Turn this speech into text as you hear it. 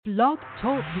Blog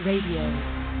Talk Radio.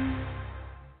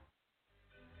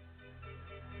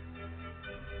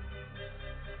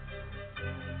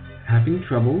 Having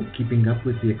trouble keeping up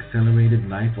with the accelerated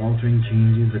life-altering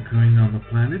changes occurring on the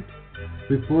planet?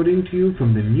 Reporting to you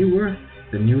from the new Earth,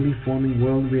 the newly forming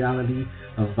world reality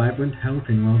of vibrant health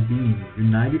and well-being,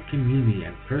 united community,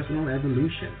 and personal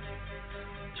evolution.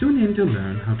 Tune in to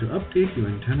learn how to update your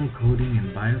internal coding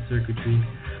and biocircuitry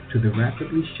to the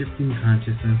rapidly shifting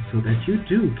consciousness so that you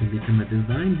too can become a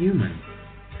divine human.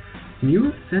 New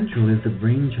Earth Central is the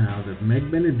brainchild of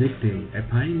Benedicte, a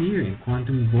pioneer in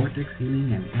quantum vortex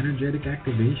healing and energetic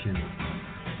activation.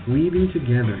 Weaving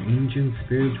together ancient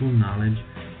spiritual knowledge,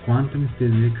 quantum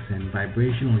physics, and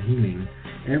vibrational healing,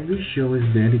 every show is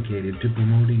dedicated to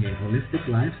promoting a holistic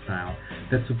lifestyle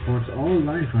that supports all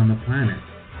life on the planet.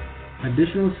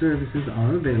 Additional services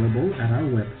are available at our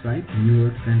website,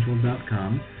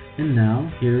 newearthcentral.com. And now,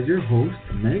 here is your host,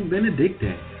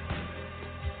 Benedicte.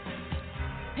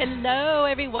 Hello,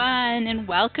 everyone, and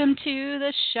welcome to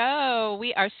the show.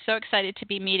 We are so excited to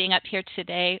be meeting up here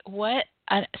today. What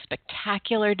a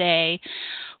spectacular day.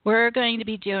 We're going to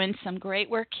be doing some great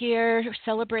work here,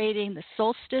 celebrating the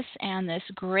solstice and this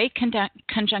great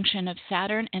conjunction of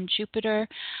Saturn and Jupiter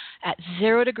at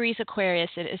 0 degrees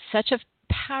Aquarius. It is such a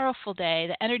powerful day.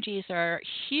 The energies are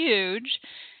huge.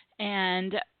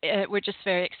 And we're just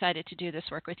very excited to do this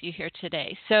work with you here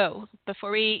today. So before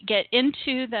we get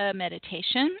into the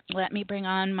meditation, let me bring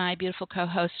on my beautiful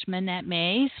co-host, Manette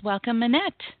Mays. Welcome,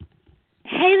 Manette.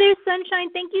 Hey there, Sunshine.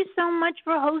 Thank you so much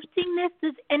for hosting this.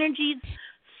 This energy is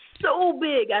so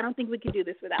big. I don't think we can do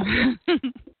this without you.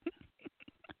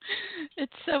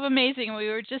 It's so amazing. We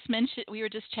were just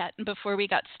chatting before we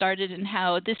got started, and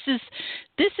how this is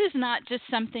not just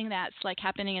something that's like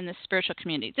happening in the spiritual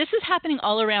community. This is happening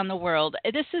all around the world.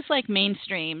 This is like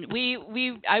mainstream.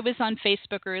 I was on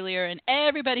Facebook earlier, and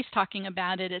everybody's talking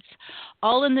about it. It's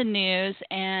all in the news,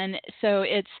 and so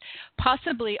it's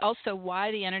possibly also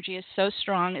why the energy is so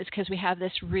strong is because we have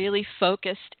this really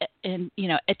focused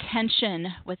attention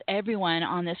with everyone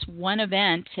on this one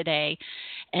event today,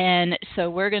 and so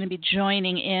we're going to be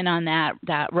joining in on that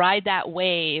ride that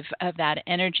wave of that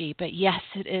energy. But yes,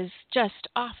 it is just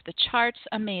off the charts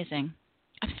amazing.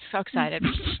 I'm so excited.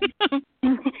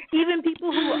 Even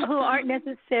people who aren't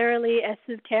necessarily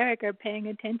esoteric are paying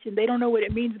attention. They don't know what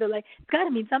it means. They're like, it's got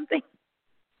to mean something.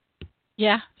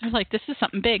 Yeah, they're like, this is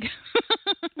something big.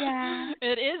 Yeah.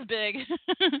 It is big.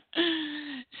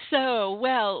 So,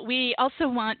 well, we also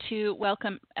want to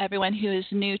welcome everyone who is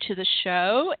new to the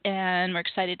show, and we're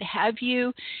excited to have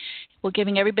you. We're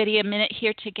giving everybody a minute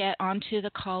here to get onto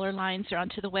the caller lines or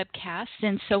onto the webcast,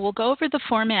 and so we'll go over the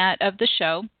format of the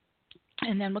show,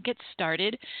 and then we'll get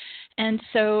started. And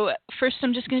so first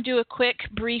I'm just going to do a quick,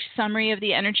 brief summary of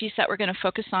the energies that we're going to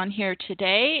focus on here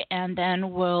today, and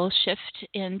then we'll shift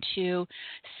into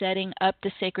setting up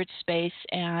the sacred space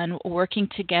and working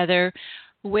together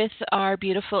with our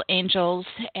beautiful angels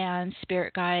and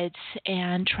spirit guides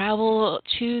and travel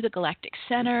to the galactic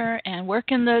center and work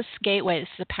in this gateway. This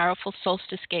is a powerful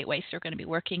solstice gateway, so we're going to be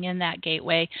working in that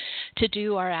gateway to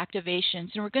do our activations.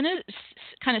 And we're going to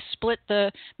kind of split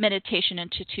the meditation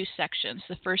into two sections.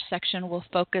 The first section will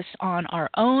focus on our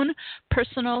own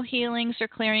personal healings or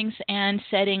clearings and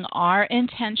setting our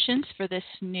intentions for this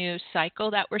new cycle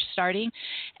that we're starting.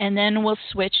 And then we'll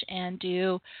switch and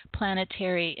do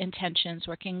planetary intentions,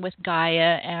 working with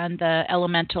Gaia and the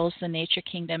elementals, the nature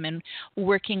kingdom, and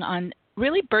working on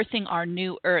really birthing our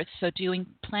new Earth, so doing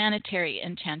planetary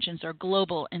intentions or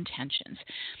global intentions.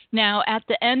 Now, at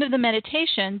the end of the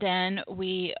meditation, then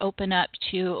we open up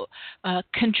to, so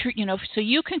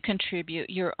you can contribute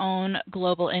your own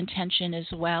global intention as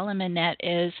well. And Manette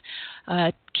is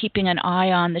keeping an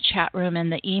eye on the chat room and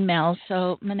the emails.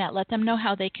 So, Manette, let them know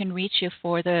how they can reach you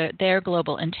for their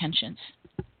global intentions.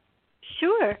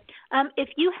 Sure. If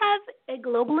you have a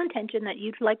global intention that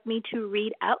you'd like me to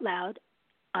read out loud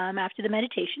after the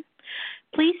meditation,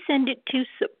 please send it to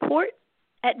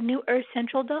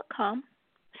support@newearthcentral.com,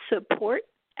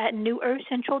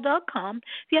 support@newearthcentral.com.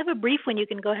 If you have a brief one, you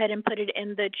can go ahead and put it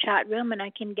in the chat room, and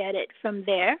I can get it from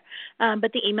there.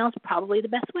 But the email is probably the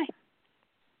best way.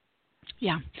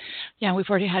 Yeah, we've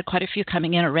already had quite a few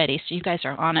coming in already, so you guys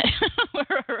are on it.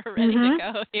 We're ready to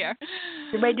go here.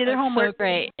 Everybody did their homework. So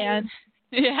great. And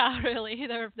yeah, really,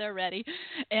 they're ready.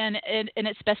 And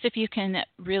it's best if you can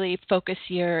really focus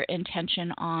your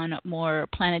intention on more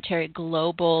planetary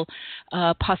global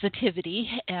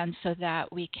positivity, and so that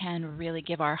we can really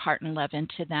give our heart and love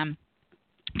into them.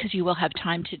 because you will have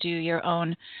time to do your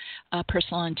own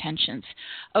personal intentions.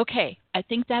 Okay, I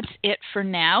think that's it for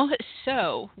now.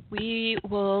 So we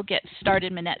will get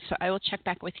started, Manette. So I will check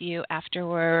back with you after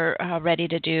we're ready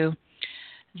to do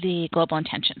the global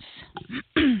intentions.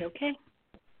 Okay.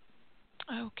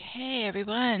 Okay,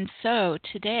 everyone. So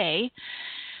today,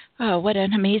 oh, what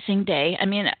an amazing day. I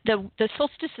mean, the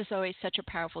solstice is always such a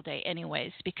powerful day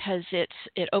anyways, because it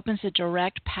opens a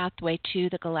direct pathway to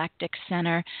the galactic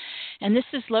center. And this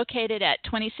is located at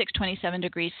 26-27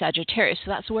 degrees Sagittarius.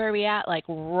 So that's where we're at, like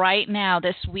right now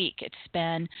this week. It's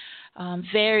been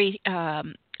very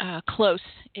close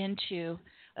into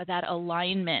that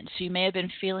alignment. So you may have been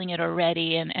feeling it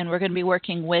already, and we're going to be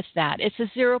working with that. It's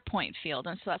a 0-point field,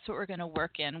 and so that's what we're going to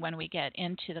work in when we get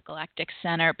into the galactic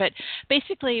center. But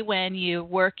basically, when you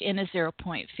work in a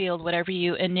 0-point field, whatever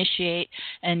you initiate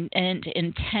and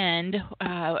intend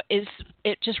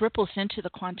it just ripples into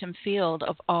the quantum field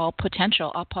of all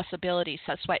potential, all possibilities.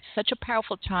 That's why it's such a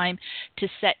powerful time to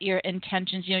set your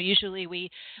intentions. You know, usually we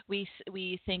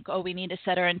think, oh, we need to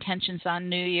set our intentions on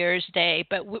New Year's Day,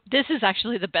 but this is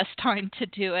actually the best time to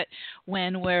do it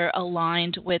when we're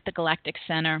aligned with the galactic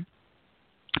center.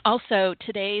 Also,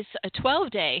 today's a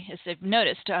 12-day, as I've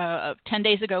noticed. 10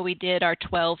 days ago, we did our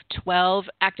 12/12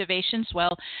 activations.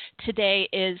 Well, today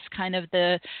is kind of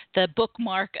the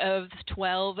bookmark of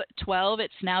 12/12.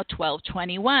 It's now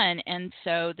 12/21, and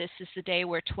so this is the day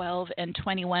where 12 and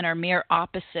 21 are mere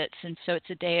opposites, and so it's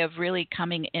a day of really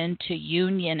coming into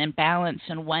union and balance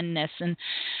and oneness.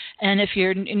 And if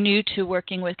you're new to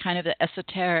working with kind of the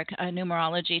esoteric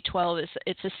numerology, 12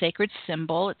 it's a sacred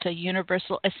symbol. It's a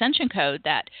universal ascension code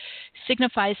that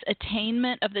signifies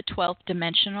attainment of the 12th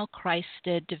dimensional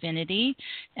Christed divinity.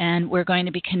 And we're going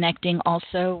to be connecting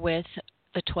also with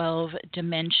the 12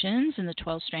 dimensions in the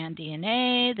 12-strand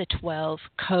DNA, the 12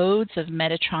 codes of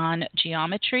Metatron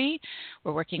geometry.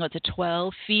 We're working with the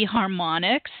 12 phi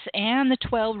harmonics and the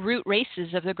 12 root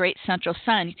races of the great central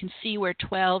sun. You can see where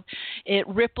 12, it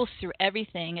ripples through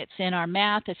everything. It's in our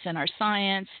math, it's in our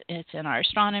science, it's in our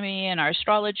astronomy and our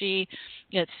astrology.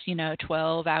 It's,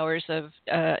 12 hours of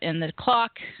in the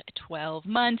clock, 12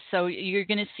 months. So you're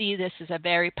going to see this is a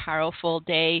very powerful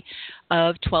day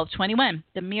of 12/21,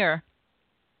 the mirror.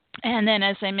 And then,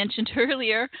 as I mentioned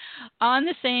earlier, on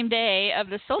the same day of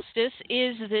the solstice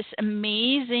is this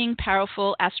amazing,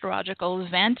 powerful astrological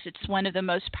event. It's one of the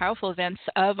most powerful events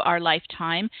of our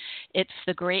lifetime. It's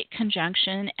the Great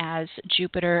Conjunction, as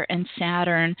Jupiter and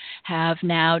Saturn have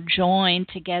now joined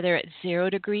together at 0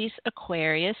 degrees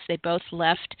Aquarius. They both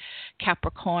left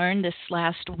Capricorn this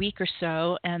last week or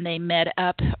so, and they met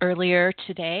up earlier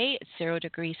today at 0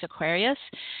 degrees Aquarius.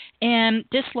 And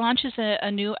this launches a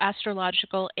new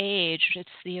astrological age. It's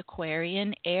the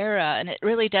Aquarian era, and it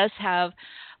really does have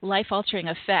life-altering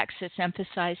effects. It's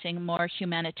emphasizing more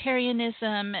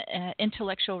humanitarianism,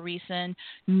 intellectual reason,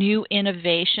 new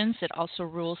innovations. It also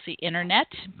rules the internet.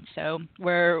 So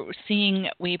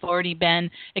we've already been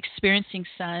experiencing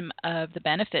some of the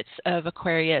benefits of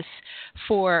Aquarius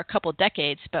for a couple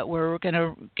decades, but we're going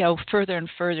to go further and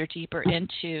further deeper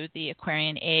into the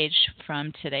Aquarian age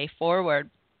from today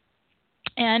forward.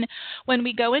 And when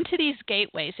we go into these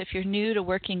gateways, if you're new to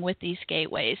working with these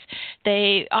gateways,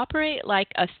 they operate like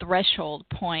a threshold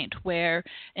point where,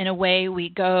 in a way, we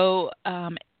go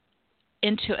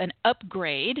into an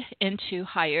upgrade into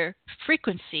higher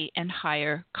frequency and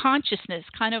higher consciousness,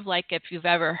 kind of like if you've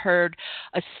ever heard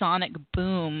a sonic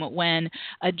boom when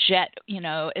a jet,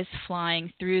 is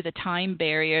flying through the time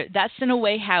barrier. That's in a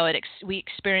way how we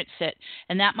experience it,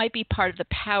 and that might be part of the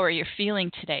power you're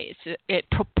feeling today. It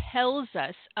propels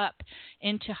us up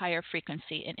into higher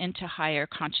frequency and into higher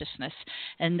consciousness,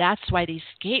 and that's why these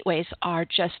gateways are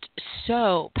just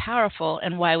so powerful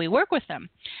and why we work with them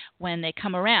when they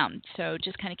come around. So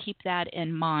just kind of keep that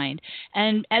in mind.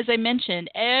 And as I mentioned,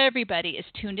 everybody is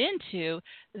tuned into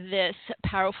this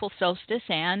powerful solstice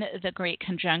and the Great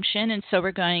Conjunction, and so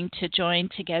we're going to join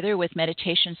together with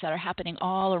meditations that are happening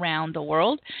all around the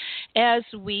world as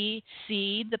we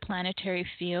seed the planetary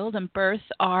field and birth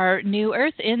our new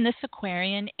Earth in this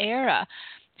Aquarian era.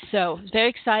 So very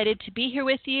excited to be here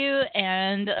with you,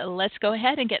 and let's go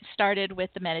ahead and get started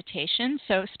with the meditation.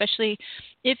 So especially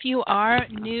if you are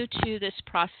new to this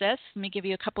process, let me give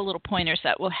you a couple little pointers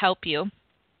that will help you.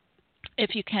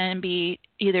 If you can be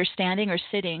either standing or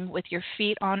sitting with your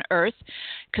feet on earth,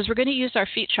 because we're going to use our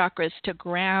feet chakras to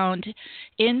ground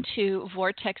into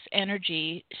vortex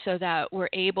energy so that we're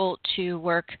able to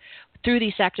work through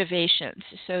these activations.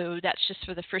 So that's just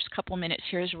for the first couple minutes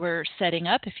here as we're setting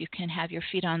up, if you can have your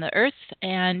feet on the earth.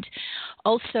 And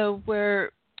also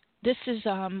we're this is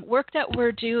work that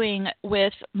we're doing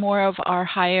with more of our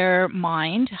higher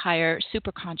mind, higher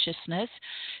superconsciousness.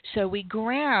 So we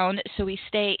ground, so we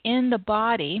stay in the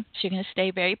body. So you're going to stay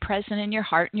very present in your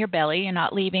heart and your belly. You're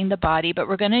not leaving the body, but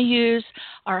we're going to use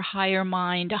our higher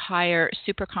mind, higher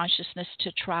superconsciousness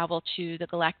to travel to the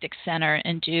galactic center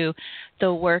and do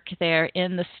the work there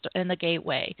in the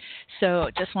gateway. So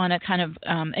just want to kind of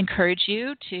encourage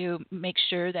you to make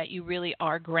sure that you really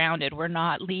are grounded. We're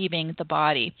not leaving the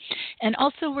body. And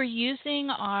also we're using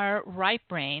our right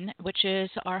brain, which is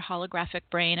our holographic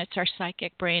brain. It's our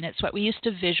psychic brain. It's what we use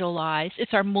to visualize.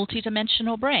 It's our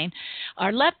multidimensional brain.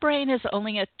 Our left brain is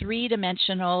only a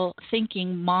three-dimensional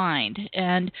thinking mind.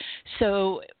 And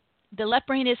so the left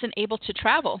brain isn't able to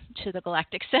travel to the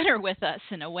galactic center with us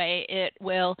in a way. It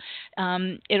will,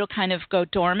 it'll kind of go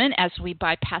dormant as we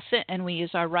bypass it, and we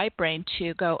use our right brain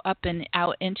to go up and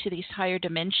out into these higher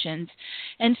dimensions.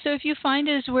 And so if you find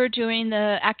as we're doing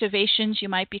the activations, you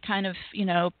might be kind of,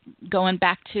 going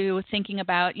back to thinking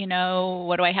about,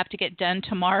 what do I have to get done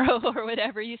tomorrow or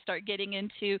whatever. You start getting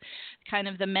into kind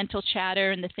of the mental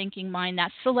chatter and the thinking mind.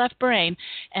 That's the left brain.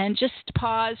 And just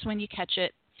pause when you catch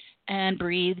it, and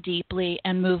breathe deeply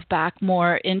and move back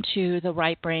more into the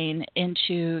right brain,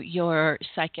 into your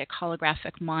psychic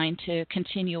holographic mind to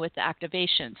continue with the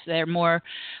activations. They're more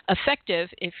effective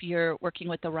if you're working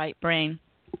with the right brain.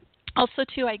 Also,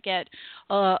 too, I get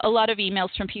a lot of emails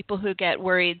from people who get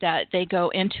worried that they go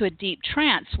into a deep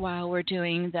trance while we're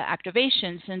doing the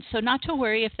activations. And so not to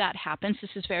worry if that happens. This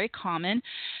is very common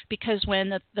because when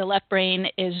the left brain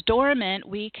is dormant,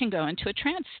 we can go into a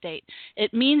trance state.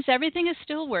 It means everything is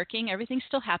still working, everything's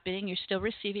still happening, you're still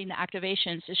receiving the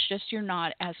activations. It's just you're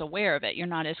not as aware of it. You're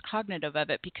not as cognitive of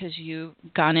it because you've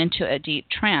gone into a deep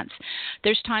trance.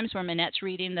 There's times where Manette's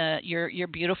reading your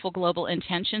beautiful global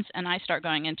intentions, and I start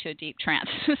going into a deep trance.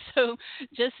 So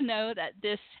just know that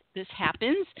this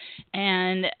happens,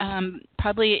 and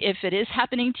probably if it is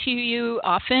happening to you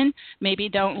often, maybe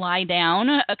don't lie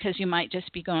down because you might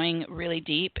just be going really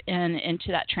deep and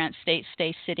into that trance state.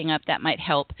 Stay sitting up. That might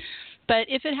help. But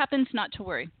if it happens, not to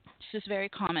worry. This is very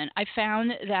common. I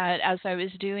found that as I was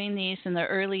doing these in the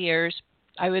early years,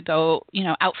 I would go,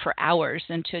 out for hours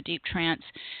into a deep trance.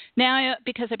 Now,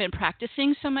 because I've been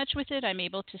practicing so much with it, I'm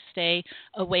able to stay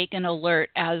awake and alert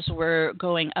as we're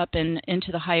going up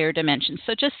into the higher dimensions.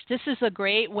 So this is a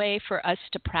great way for us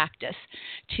to practice,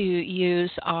 to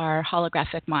use our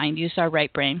holographic mind, use our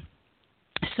right brain.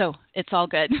 So it's all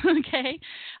good, okay?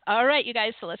 All right, you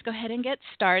guys, so let's go ahead and get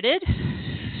started.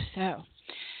 So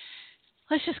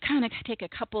let's just kind of take a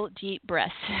couple deep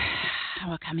breaths.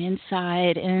 We'll come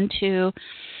inside into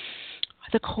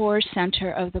the core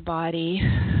center of the body,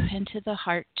 into the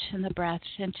heart and the breath,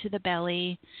 into the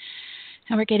belly.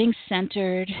 And we're getting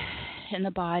centered in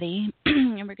the body.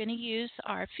 And we're going to use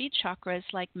our feet chakras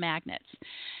like magnets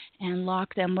and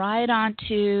lock them right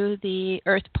onto the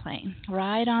earth plane,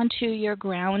 right onto your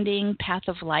grounding path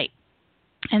of light.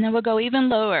 And then we'll go even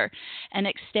lower and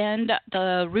extend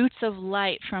the roots of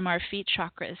light from our feet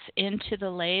chakras into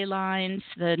the ley lines,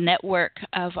 the network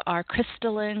of our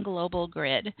crystalline global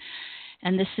grid.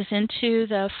 And this is into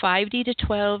the 5D to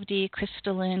 12D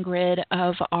crystalline grid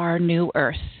of our new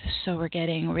Earth. So we're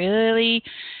getting really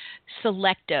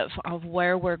selective of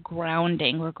where we're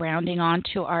grounding. We're grounding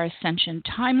onto our ascension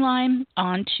timeline,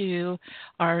 onto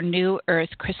our new Earth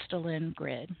crystalline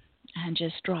grid. And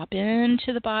just drop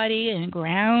into the body and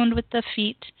ground with the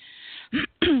feet.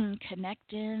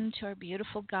 Connect into our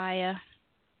beautiful Gaia.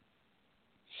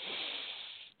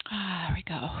 There we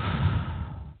go.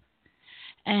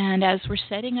 And as we're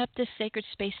setting up this sacred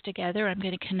space together, I'm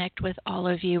going to connect with all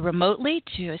of you remotely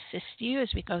to assist you as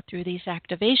we go through these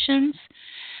activations.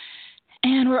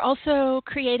 And we're also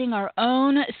creating our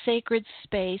own sacred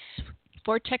space.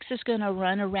 Vortex is going to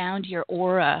run around your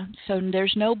aura, so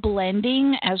there's no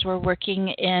blending as we're working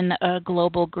in a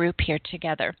global group here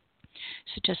together.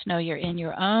 So just know you're in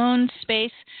your own space.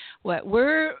 What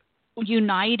we're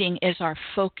uniting is our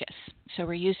focus. So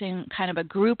we're using kind of a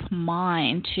group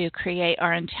mind to create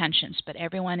our intentions, but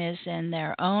everyone is in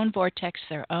their own vortex,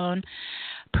 their own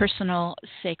personal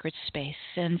sacred space.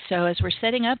 And so as we're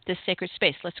setting up this sacred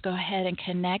space, let's go ahead and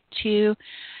connect to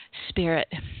Spirit.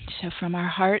 So from our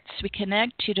hearts, we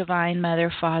connect to Divine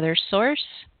Mother, Father, Source.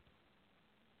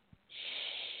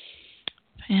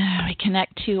 And we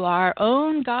connect to our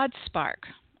own God Spark,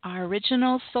 our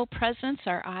original soul presence,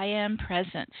 our I Am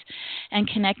presence, and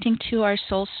connecting to our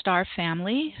soul star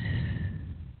family.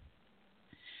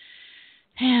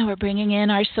 And we're bringing in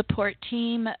our support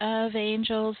team of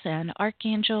angels and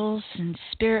archangels and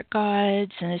spirit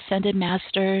guides and ascended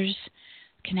masters,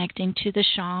 connecting to the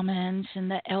shamans and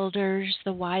the elders,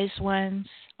 the wise ones,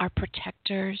 our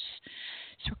protectors.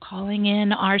 So we're calling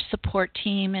in our support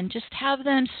team and just have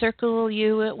them circle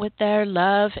you with their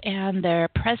love and their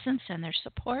presence and their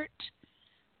support.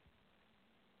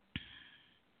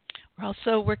 We're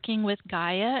also working with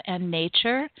Gaia and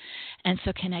nature, and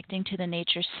so connecting to the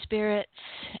nature spirits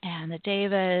and the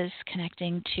devas,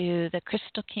 connecting to the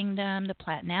crystal kingdom, the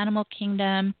plant and animal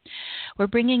kingdom. We're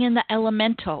bringing in the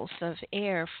elementals of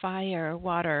air, fire,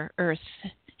 water, earth,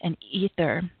 and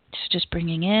ether. So just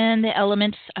bringing in the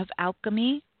elements of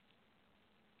alchemy.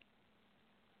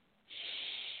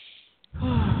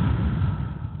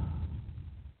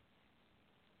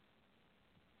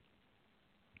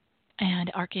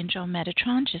 And Archangel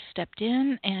Metatron just stepped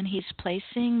in, and he's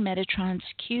placing Metatron's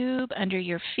cube under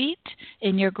your feet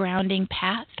in your grounding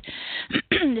path.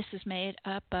 This is made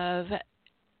up of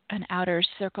an outer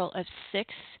circle of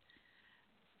 6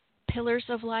 pillars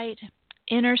of light,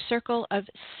 inner circle of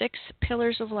 6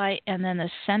 pillars of light, and then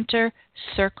the center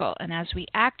circle. And as we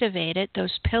activate it,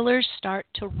 those pillars start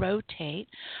to rotate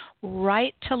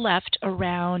right to left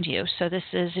around you. So this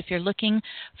is if you're looking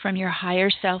from your higher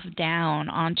self down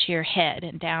onto your head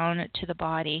and down to the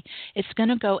body, it's going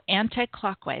to go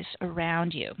anti-clockwise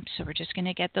around you. So we're just going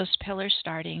to get those pillars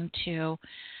starting to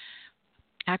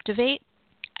activate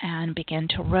and begin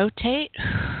to rotate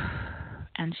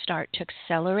and start to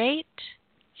accelerate.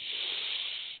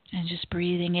 And just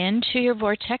breathing into your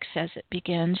vortex as it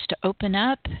begins to open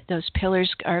up. Those pillars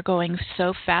are going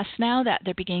so fast now that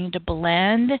they're beginning to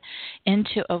blend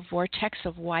into a vortex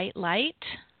of white light,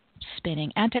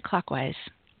 spinning anti-clockwise.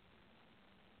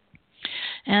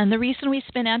 And the reason we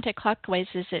spin anti-clockwise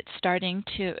is it's starting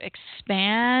to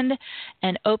expand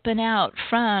and open out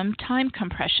from time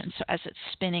compression. So as it's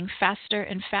spinning faster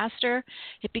and faster,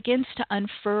 it begins to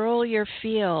unfurl your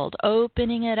field,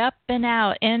 opening it up and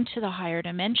out into the higher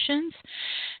dimensions.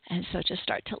 And so just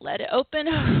start to let it open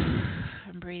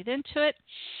and breathe into it.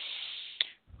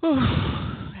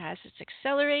 As it's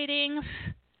accelerating.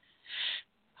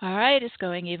 All right, it's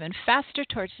going even faster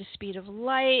towards the speed of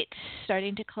light,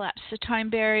 starting to collapse the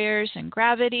time barriers and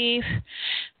gravity,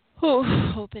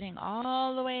 opening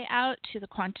all the way out to the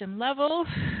quantum level.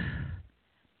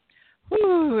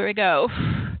 Here we go.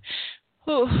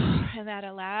 And that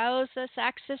allows us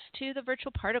access to the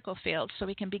virtual particle field so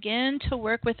we can begin to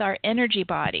work with our energy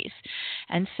bodies.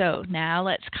 And so now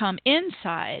let's come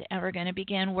inside and we're going to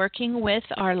begin working with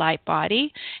our light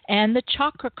body and the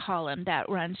chakra column that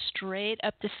runs straight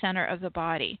up the center of the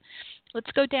body.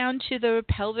 Let's go down to the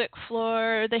pelvic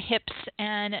floor, the hips,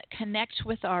 and connect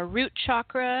with our root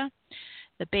chakra,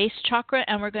 the base chakra,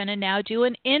 and we're going to now do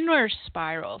an inward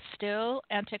spiral, still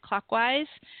anti-clockwise.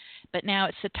 But now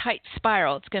it's a tight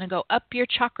spiral. It's going to go up your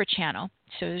chakra channel.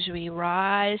 So as we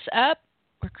rise up,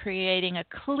 we're creating a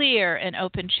clear and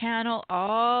open channel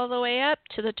all the way up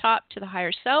to the top, to the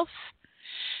higher self.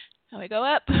 And we go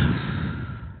up.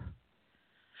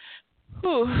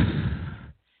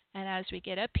 And as we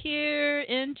get up here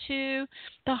into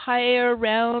the higher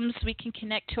realms, we can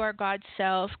connect to our God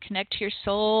self, connect to your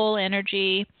soul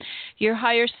energy, your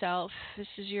higher self. This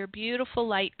is your beautiful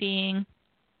light being.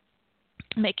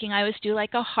 I always do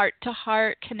like a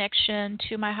heart-to-heart connection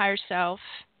to my higher self.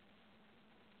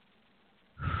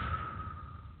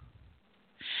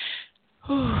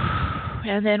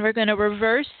 And then we're going to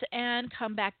reverse and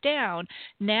come back down.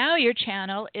 Now your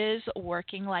channel is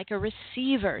working like a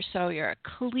receiver. So you're a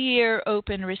clear,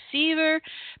 open receiver,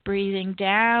 breathing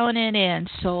down and in.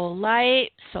 Soul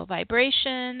light, soul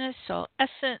vibration, soul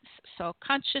essence, soul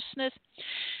consciousness.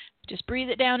 Just breathe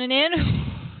it down and in.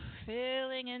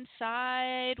 Filling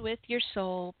inside with your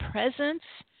soul presence.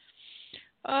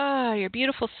 Your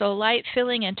beautiful soul light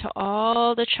filling into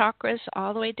all the chakras,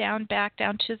 all the way down, back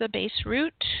down to the base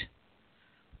root.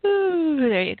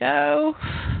 There you go.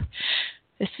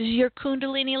 This is your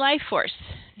Kundalini life force.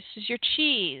 This is your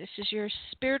chi. This is your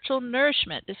spiritual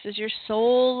nourishment. This is your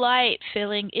soul light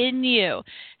filling in you.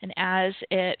 And as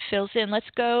it fills in, let's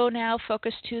go now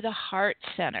focus to the heart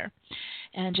center.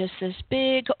 And just this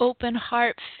big open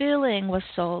heart filling with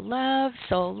soul love,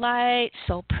 soul light,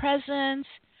 soul presence.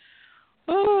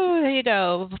 There you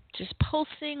go. Just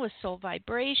pulsing with soul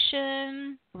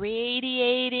vibration,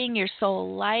 radiating your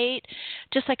soul light,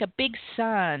 just like a big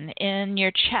sun in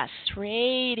your chest,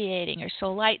 radiating your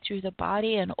soul light through the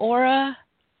body and aura.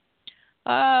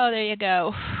 There you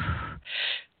go.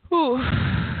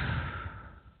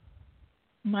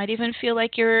 You might even feel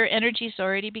like your energy is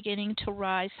already beginning to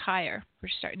rise higher. We're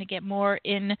starting to get more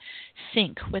in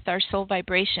sync with our soul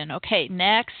vibration. Okay,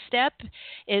 next step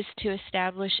is to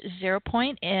establish 0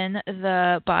 point in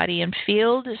the body and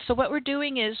field. So what we're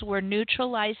doing is we're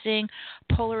neutralizing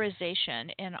polarization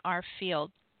in our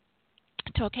field.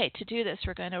 Okay, to do this,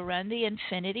 we're going to run the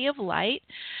infinity of light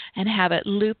and have it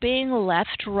looping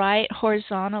left, right,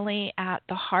 horizontally at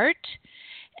the heart.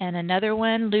 And another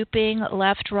one looping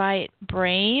left, right,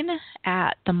 brain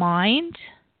at the mind.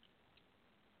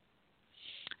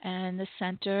 And the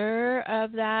center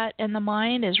of that in the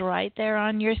mind is right there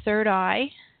on your third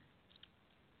eye.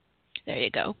 There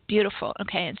you go. Beautiful.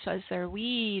 Okay, and so as they're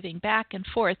weaving back and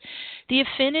forth, the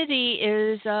affinity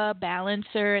is a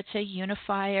balancer. It's a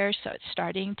unifier, so it's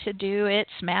starting to do its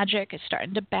magic. It's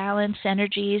starting to balance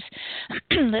energies.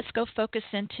 Let's go focus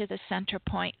into the center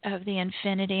point of the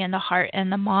infinity in the heart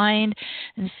and the mind.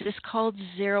 And this is called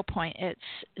 0 point.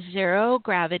 It's zero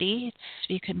gravity.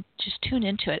 You can just tune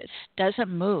into it. It doesn't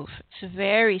move. It's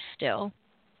very still.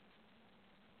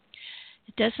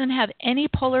 It doesn't have any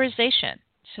polarization.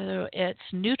 So it's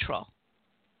neutral.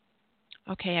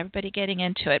 Okay, everybody getting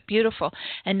into it. Beautiful.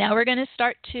 And now we're going to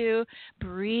start to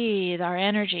breathe our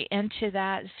energy into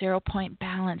that 0 point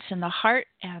balance in the heart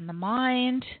and the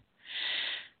mind.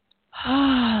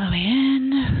 All the way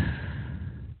in.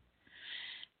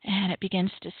 And it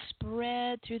begins to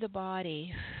spread through the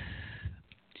body.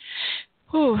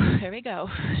 There we go.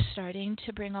 Starting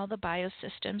to bring all the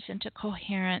biosystems into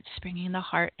coherence, bringing the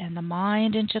heart and the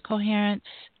mind into coherence.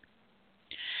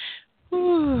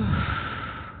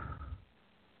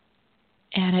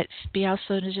 And it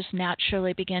also just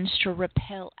naturally begins to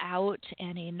repel out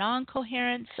any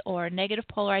non-coherence or negative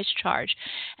polarized charge.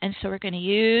 And so we're going to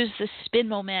use the spin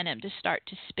momentum to start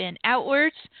to spin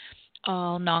outwards,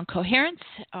 all non-coherence,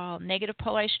 all negative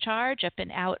polarized charge up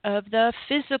and out of the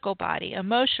physical body,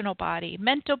 emotional body,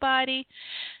 mental body.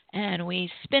 And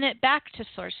we spin it back to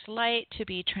source light to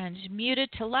be transmuted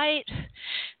to light.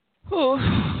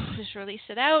 Just release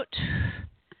it out.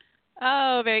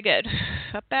 Oh, very good.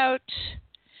 Up, out.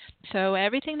 So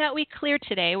everything that we clear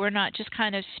today, we're not just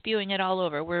kind of spewing it all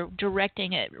over. We're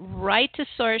directing it right to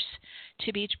source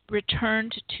to be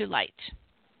returned to light.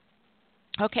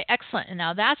 Okay, excellent. And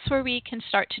now that's where we can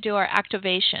start to do our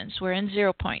activations. We're in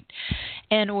 0 point.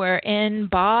 And we're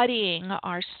embodying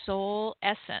our soul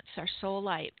essence, our soul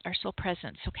light, our soul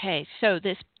presence. Okay, so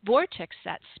this vortex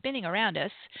that's spinning around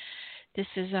us, this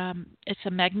is it's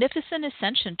a magnificent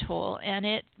ascension tool, and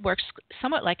it works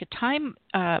somewhat like a time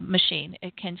machine.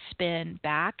 It can spin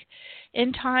back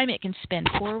in time. It can spin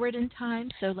forward in time.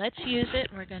 So let's use it.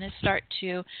 We're going to start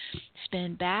to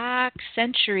spin back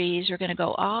centuries. We're going to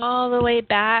go all the way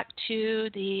back to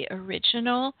the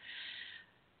original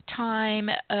time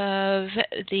of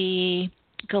the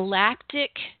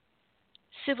galactic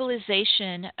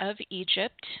civilization of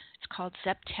Egypt. It's called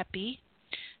Zep-Tepi.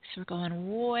 So we're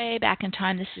going way back in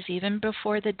time. This is even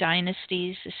before the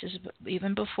dynasties. This is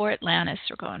even before Atlantis.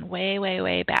 We're going way, way,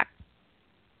 way back.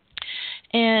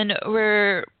 And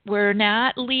we're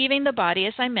not leaving the body,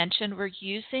 as I mentioned. We're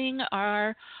using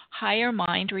our higher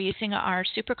mind. We're using our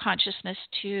superconsciousness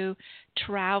to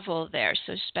travel there.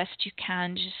 So as best you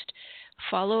can, just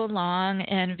follow along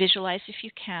and visualize if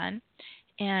you can.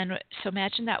 And so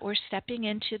imagine that we're stepping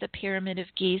into the Pyramid of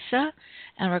Giza,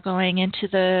 and we're going into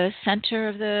the center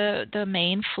of the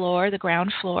main floor, the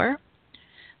ground floor.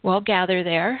 We'll all gather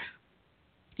there.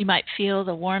 You might feel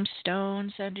the warm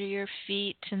stones under your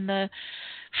feet, and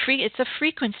it's a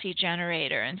frequency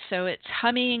generator, and so it's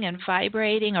humming and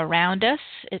vibrating around us.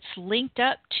 It's linked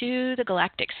up to the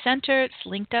galactic center. It's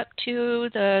linked up to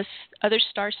the other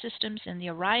star systems in the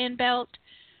Orion belt.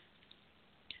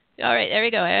 All right, there we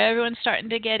go. Everyone's starting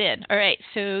to get in. All right,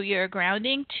 so you're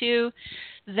grounding to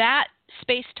that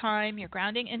space-time. You're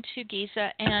grounding into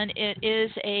Giza, and it is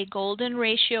a golden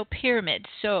ratio pyramid.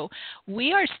 So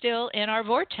we are still in our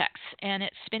vortex, and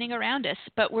it's spinning around us,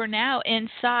 but we're now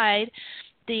inside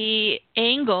the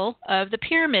angle of the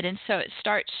pyramid, and so it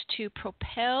starts to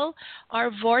propel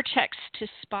our vortex to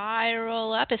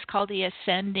spiral up. It's called the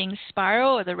ascending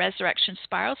spiral or the resurrection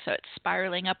spiral, so it's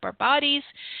spiraling up our bodies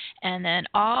and then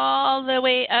all the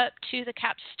way up to the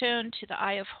capstone, to the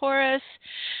Eye of Horus.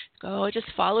 Just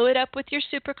follow it up with your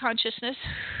superconsciousness.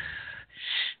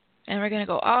 And we're going to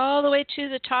go all the way to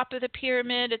the top of the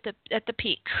pyramid at the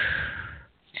peak.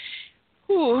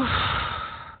 Whew.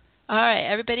 All right,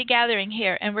 everybody gathering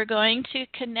here, and we're going to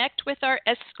connect with our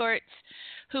escorts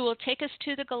who will take us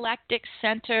to the galactic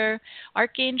center,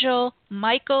 Archangel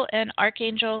Michael and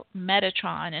Archangel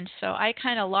Metatron. And so I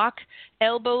kind of lock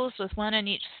elbows with one on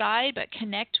each side, but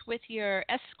connect with your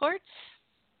escorts.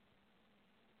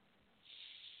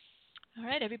 All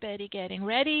right, everybody getting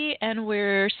ready, and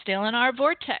we're still in our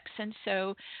vortex, and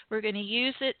so we're going to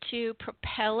use it to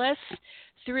propel us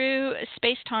through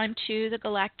space-time to the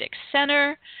galactic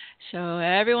center. So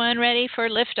everyone ready for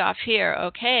liftoff here?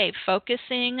 Okay,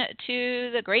 focusing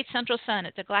to the great central sun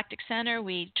at the galactic center,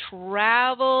 we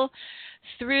travel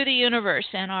through the universe,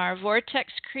 and our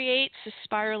vortex creates a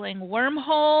spiraling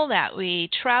wormhole that we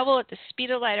travel at the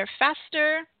speed of light or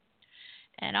faster,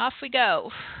 and off we go.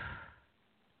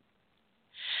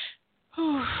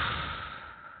 Ooh.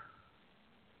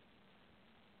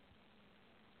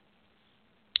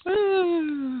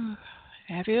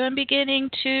 Everyone beginning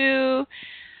to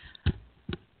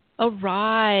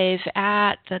arrive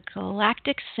at the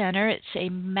galactic center. It's a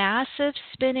massive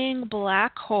spinning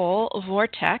black hole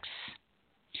vortex,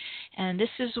 and this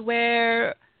is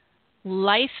where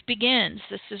life begins.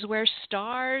 This is where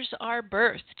stars are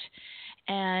birthed.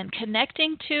 And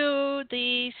connecting to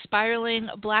the spiraling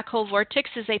black hole vortex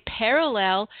is a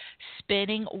parallel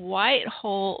spinning white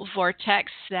hole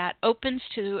vortex that opens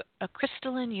to a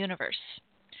crystalline universe.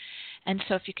 And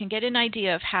so if you can get an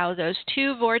idea of how those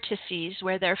two vortices,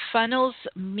 where their funnels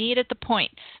meet at the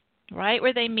points, right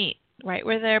where they meet, right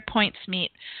where their points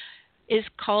meet, is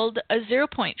called a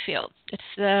zero-point field.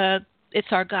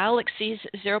 It's our galaxy's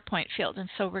zero-point field. And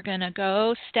so we're going to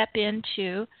go step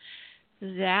into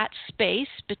that space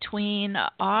between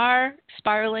our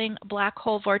spiraling black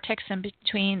hole vortex and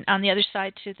between, on the other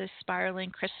side, to the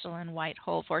spiraling crystalline white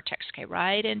hole vortex. Okay,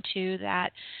 right into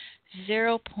that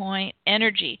 0 point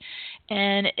energy.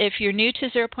 And if you're new to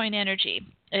 0 point energy,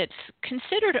 it's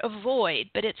considered a void,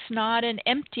 but it's not an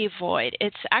empty void.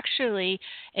 It's actually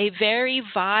a very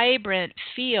vibrant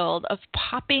field of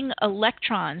popping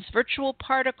electrons, virtual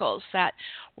particles that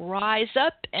rise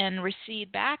up and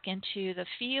recede back into the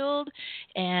field.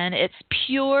 And it's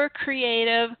pure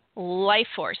creative life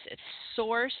force. It's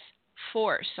source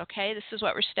force, okay? This is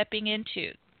what we're stepping into.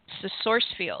 It's the source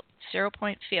field, 0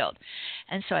 point field.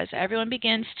 And so as everyone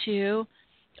begins to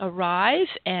arrive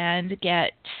and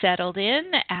get settled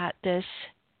in at this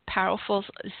powerful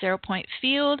 0 point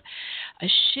field, a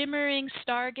shimmering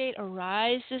stargate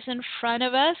arises in front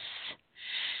of us.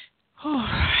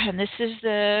 And this is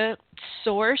the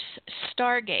source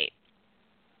stargate.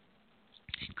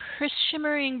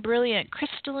 Shimmering, brilliant,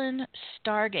 crystalline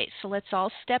stargate. So let's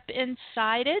all step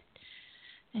inside it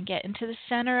and get into the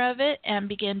center of it and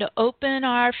begin to open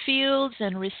our fields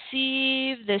and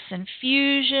receive this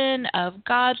infusion of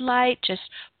God light just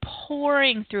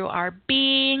pouring through our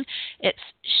being. It's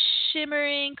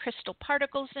shimmering crystal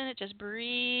particles in it. Just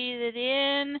breathe it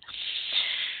in.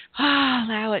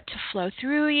 Allow it to flow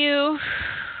through you.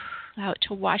 Allow it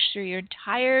to wash through your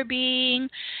entire being.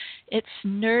 It's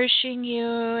nourishing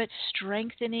you. It's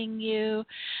strengthening you.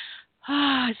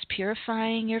 It's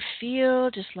purifying your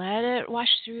field. Just let it wash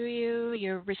through you.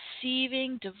 You're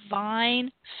receiving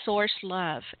divine source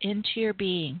love into your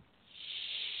being.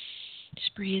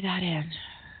 Just breathe that in.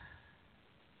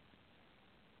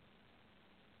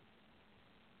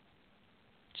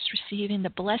 Just receiving the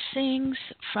blessings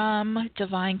from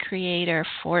divine creator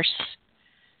force,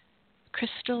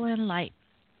 crystalline light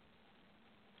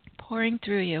pouring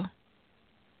through you,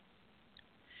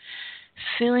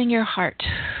 filling your heart.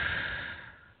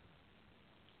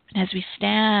 And as we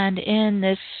stand in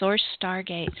this source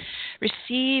stargate,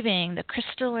 receiving the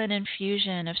crystalline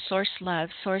infusion of source love,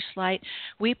 source light,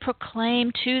 we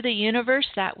proclaim to the universe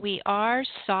that we are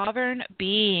sovereign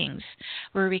beings.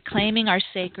 We're reclaiming our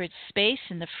sacred space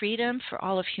and the freedom for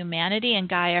all of humanity and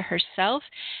Gaia herself.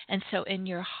 And so in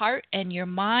your heart and your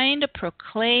mind,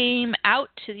 proclaim out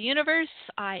to the universe,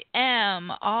 I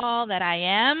am all that I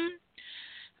am.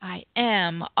 I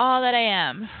am all that I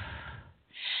am.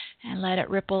 And let it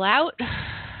ripple out.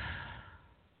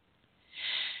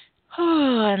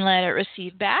 And let it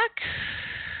receive back.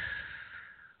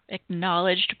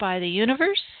 Acknowledged by the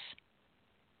universe.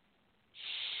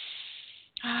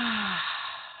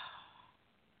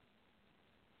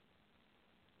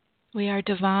 We are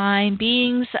divine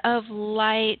beings of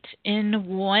light in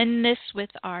oneness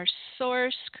with our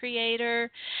source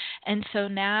creator. And so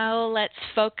now let's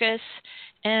focus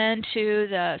into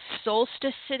the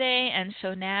solstice today. And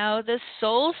so now the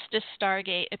solstice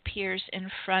stargate appears in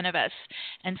front of us.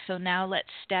 And so now let's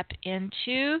step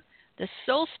into the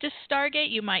solstice stargate.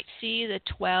 You might see the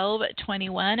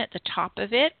 1221 at the top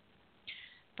of it.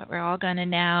 But we're all going to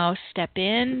now step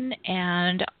in,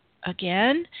 and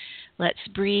again, let's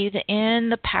breathe in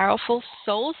the powerful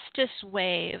solstice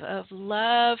wave of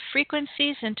love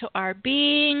frequencies into our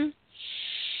being.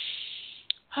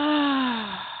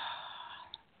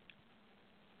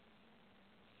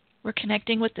 We're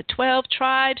connecting with the 12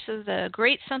 tribes of the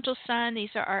Great Central Sun.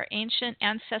 These are our ancient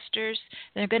ancestors.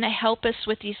 They're going to help us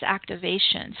with these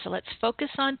activations. So let's focus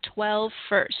on 12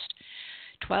 first.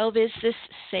 12 is this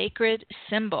sacred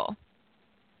symbol.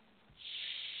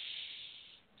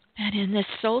 And in this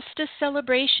solstice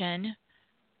celebration,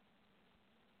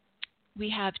 we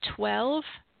have 12,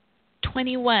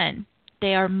 21.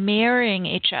 They are mirroring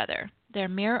each other. They're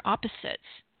mirror opposites.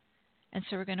 And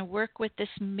so we're going to work with this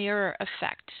mirror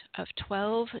effect of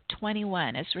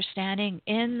 1221 as we're standing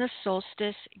in the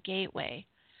solstice gateway.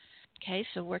 Okay,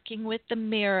 so working with the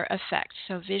mirror effect.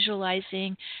 So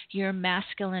visualizing your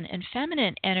masculine and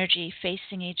feminine energy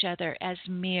facing each other as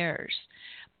mirrors,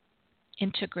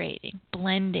 integrating,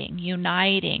 blending,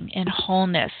 uniting in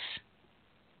wholeness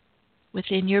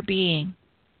within your being.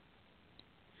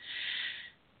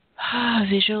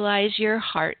 Visualize your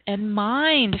heart and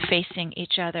mind facing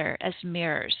each other as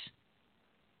mirrors,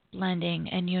 blending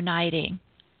and uniting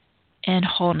in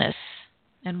wholeness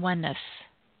and oneness.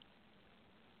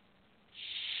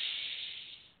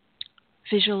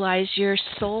 Visualize your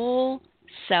soul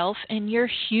self and your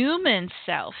human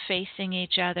self facing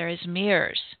each other as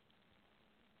mirrors,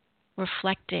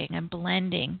 reflecting and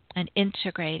blending and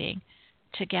integrating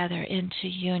together into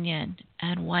union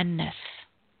and oneness.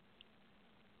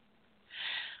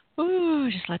 Ooh,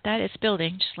 just let that, it's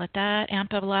building. Just let that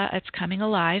amp up a lot. It's coming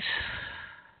alive.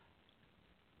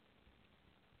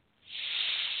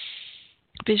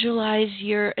 Visualize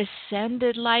your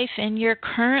ascended life and your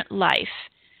current life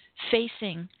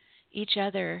facing each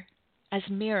other as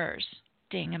mirrors,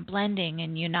 and blending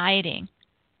and uniting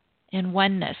in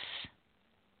oneness.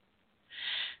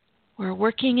 We're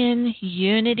working in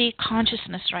unity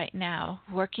consciousness right now,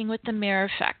 working with the mirror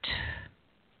effect.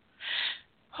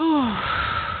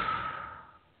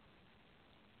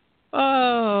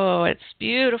 Oh, it's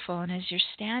beautiful. And as you're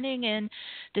standing in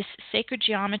this sacred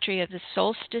geometry of the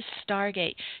solstice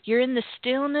stargate, you're in the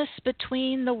stillness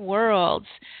between the worlds.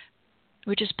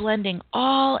 We're just blending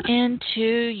all into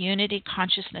unity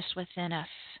consciousness within us,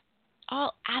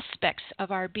 all aspects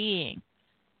of our being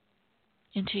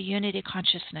into unity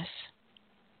consciousness.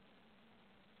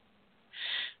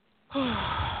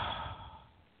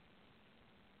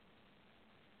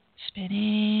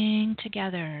 Spinning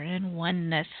together in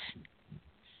oneness.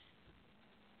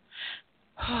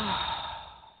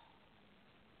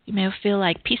 You may feel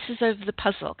like pieces of the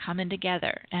puzzle coming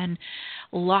together and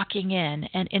locking in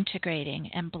and integrating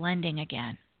and blending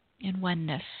again in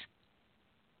oneness.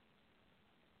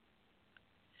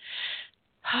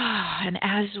 And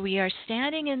as we are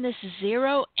standing in this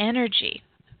zero energy,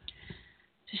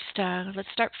 let's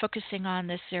start focusing on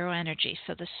this zero energy.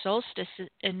 So the solstice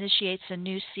initiates a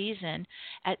new season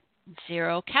at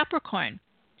 0 Capricorn.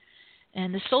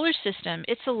 And the solar system,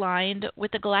 it's aligned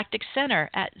with the galactic center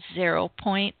at 0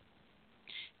 point.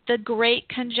 The great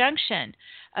conjunction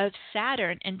of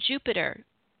Saturn and Jupiter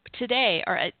today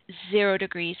are at 0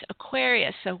 degrees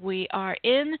Aquarius. So we are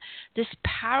in this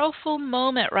powerful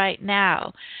moment right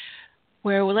now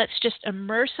where let's just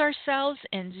immerse ourselves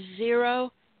in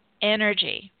zero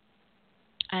energy.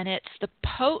 And it's the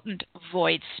potent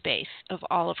void space of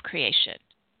all of creation.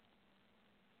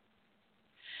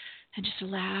 And just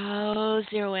allow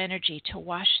zero energy to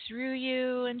wash through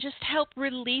you and just help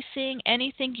releasing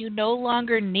anything you no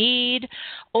longer need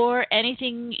or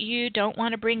anything you don't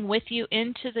want to bring with you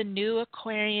into the new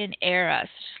Aquarian era. So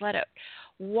just let it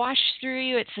wash through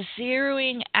you. It's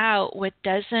zeroing out what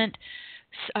doesn't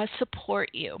support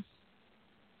you.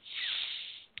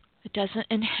 It doesn't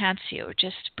enhance you,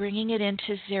 just bringing it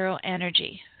into zero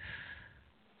energy.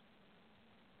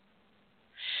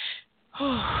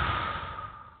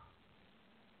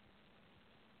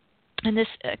 And this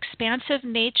expansive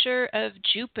nature of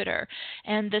Jupiter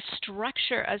and the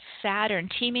structure of Saturn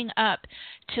teaming up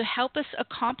to help us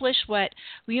accomplish what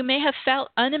you may have felt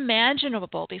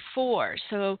unimaginable before.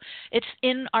 So it's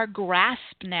in our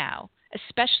grasp now,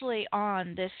 especially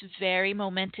on this very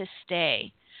momentous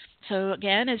day. So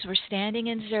again, as we're standing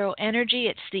in zero energy,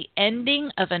 it's the ending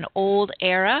of an old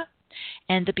era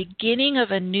and the beginning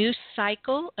of a new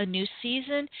cycle, a new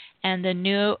season, and the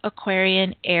new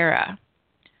Aquarian era.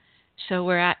 So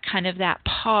we're at kind of that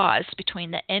pause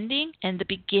between the ending and the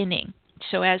beginning.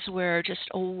 So as we're just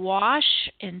awash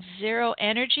in zero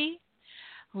energy,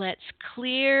 let's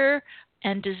clear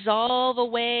and dissolve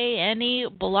away any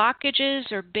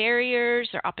blockages or barriers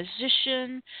or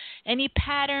opposition, any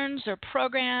patterns or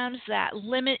programs that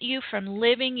limit you from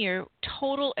living your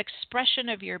total expression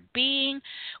of your being.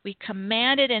 We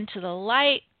command it into the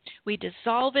light. We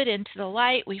dissolve it into the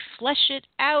light. We flesh it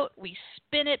out. We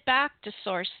spin it back to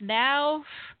source now.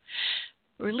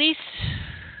 Release.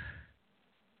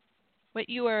 what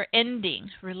you are ending.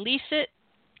 Release it,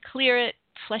 clear it,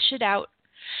 flesh it out.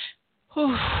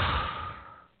 Whew.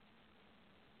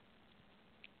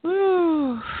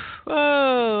 Woo.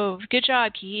 Whoa. Good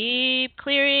job. Keep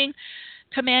clearing,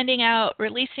 commanding out,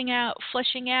 releasing out,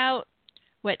 flushing out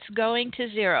what's going to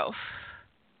zero.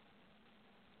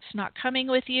 It's not coming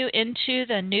with you into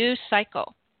the new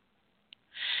cycle.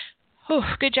 Whew.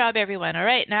 Good job, everyone. All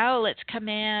right, now let's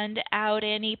command out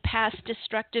any past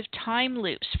destructive time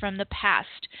loops from the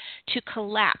past to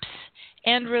collapse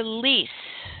and release.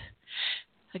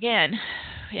 Again,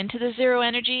 into the zero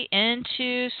energy,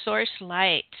 into source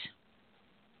light.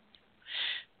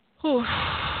 Whew.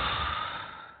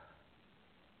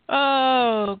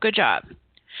 Oh, good job.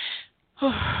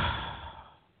 Whew.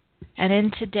 And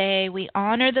in today, we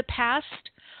honor the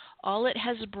past, all it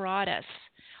has brought us,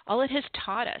 all it has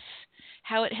taught us,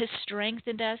 how it has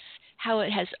strengthened us, how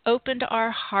it has opened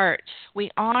our hearts.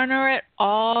 We honor it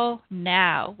all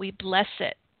now. We bless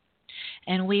it.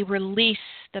 And we release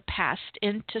the past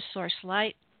into source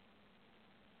light.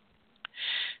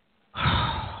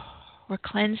 We're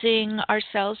cleansing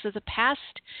ourselves of the past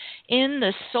in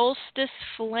the solstice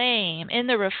flame, in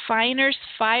the refiner's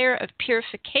fire of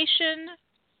purification.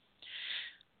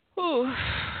 Ooh.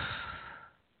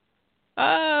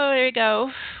 Oh, there you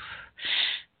go.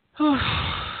 Ooh.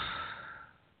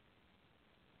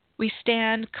 We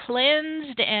stand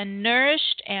cleansed and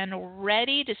nourished and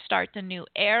ready to start the new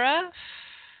era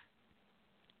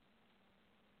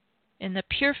in the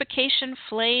purification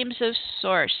flames of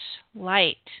source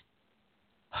light.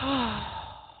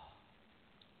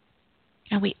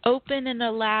 And we open and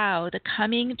allow the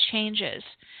coming changes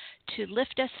to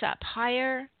lift us up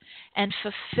higher and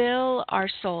fulfill our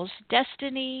soul's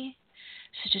destiny.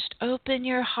 So just open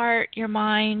your heart, your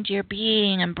mind, your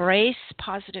being. Embrace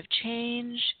positive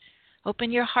change.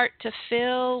 Open your heart to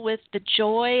fill with the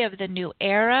joy of the new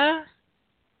era.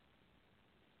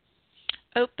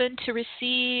 Open to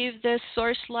receive the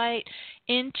source light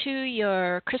into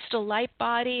your crystal light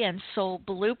body and soul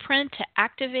blueprint to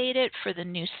activate it for the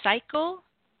new cycle.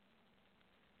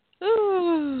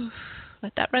 Ooh,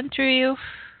 let that run through you.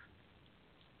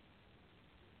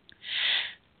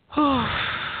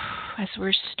 As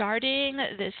we're starting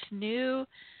this new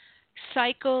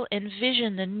cycle,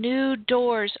 envision the new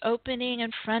doors opening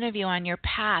in front of you on your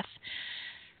path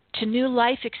to new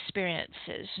life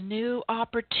experiences, new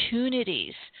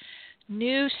opportunities,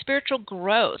 new spiritual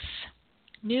growth,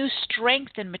 new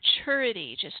strength and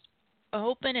maturity. Just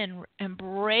open and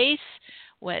embrace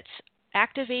what's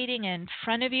activating in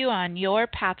front of you on your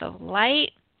path of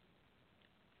light,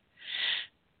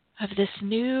 of this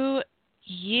new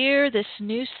year, this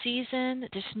new season,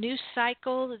 this new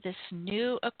cycle, this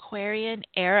new Aquarian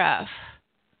era.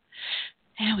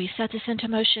 And we set this into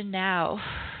motion now.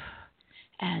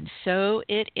 And so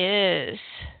it is.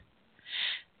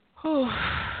 Whew.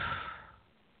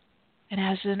 And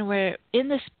as in we're in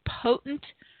this potent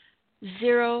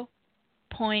 0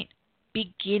 point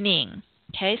beginning.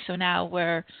 Okay, so now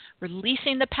we're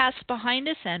releasing the past behind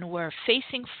us and we're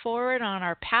facing forward on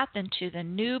our path into the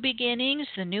new beginnings,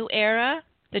 the new era,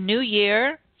 the new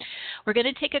year. We're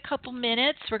going to take a couple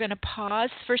minutes. We're going to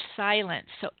pause for silence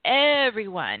so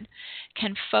everyone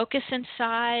can focus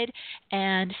inside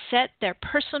and set their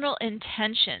personal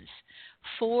intentions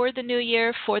for the new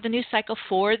year, for the new cycle,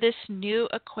 for this new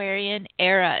Aquarian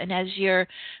era. And as you're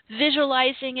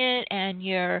visualizing it and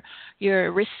you're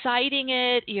reciting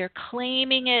it, you're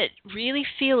claiming it, really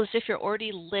feel as if you're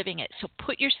already living it. So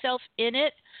put yourself in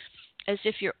it as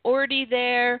if you're already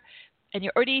there and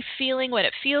you're already feeling what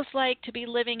it feels like to be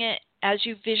living it as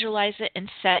you visualize it and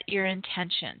set your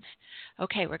intentions.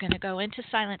 Okay, we're going to go into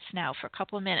silence now for a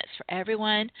couple of minutes for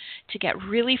everyone to get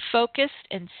really focused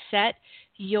and set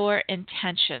your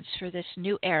intentions for this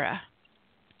new era.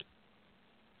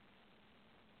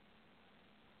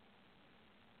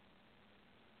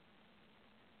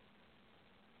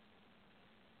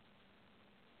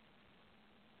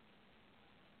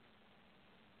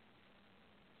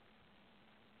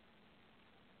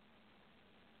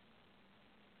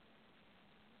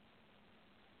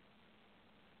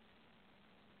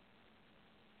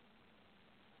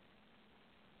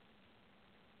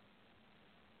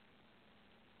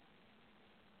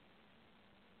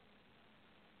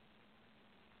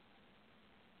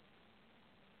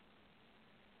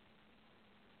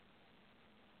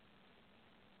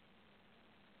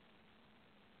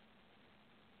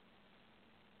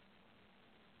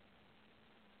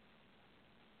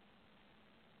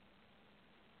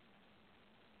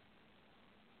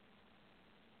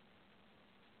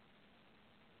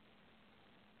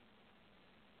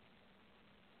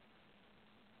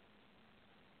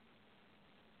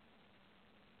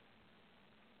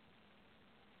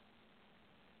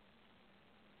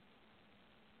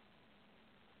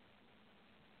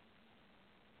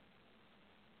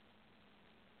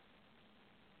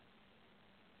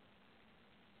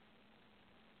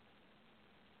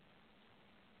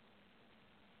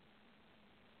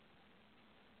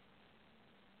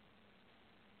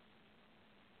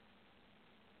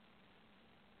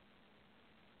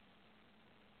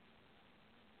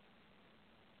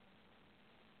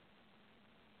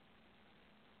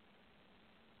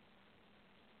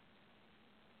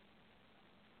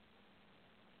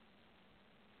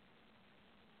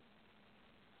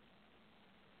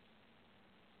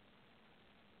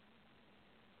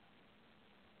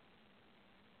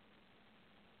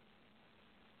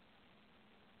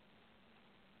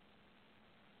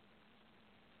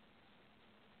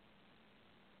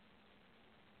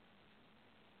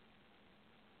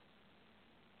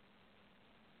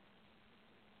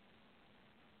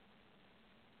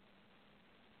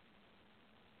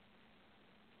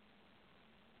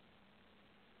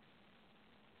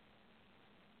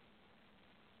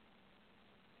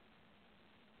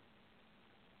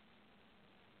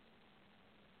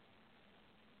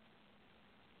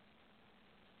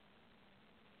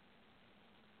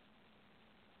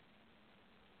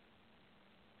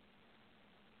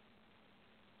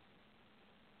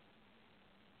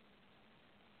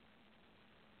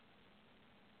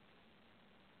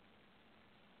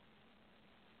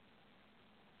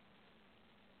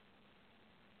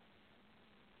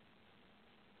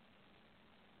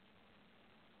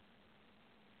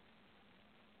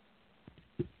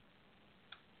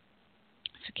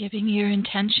 giving your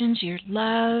intentions, your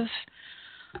love,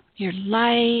 your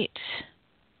light,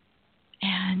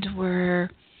 and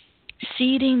we're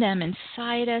seeding them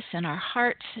inside us, in our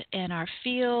hearts, in our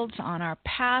fields, on our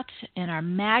paths, in our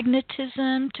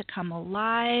magnetism to come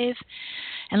alive.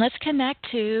 And let's connect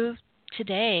to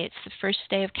today. It's the first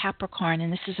day of Capricorn,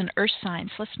 and this is an earth sign.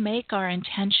 So let's make our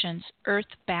intentions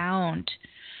earth-bound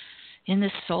in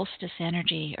this solstice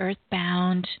energy,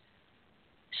 earth-bound,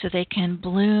 so they can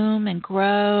bloom and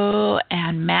grow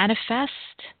and manifest.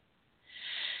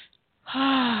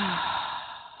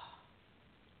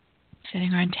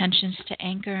 Setting our intentions to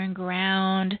anchor and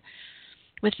ground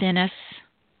within us,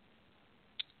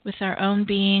 with our own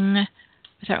being,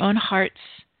 with our own hearts,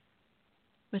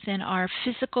 within our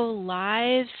physical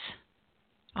lives,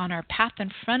 on our path in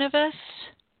front of us.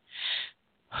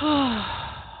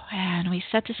 And we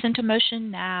set this into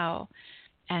motion now.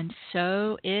 And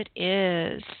so it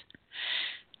is.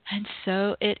 And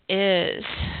so it is.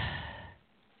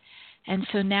 And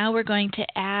so now we're going to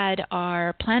add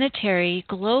our planetary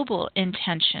global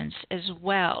intentions as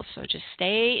well. So just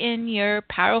stay in your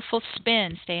powerful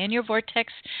spin. Stay in your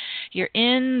vortex. You're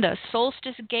in the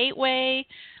solstice gateway.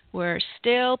 We're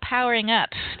still powering up.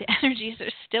 The energies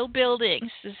are still building.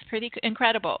 This is pretty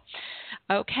incredible.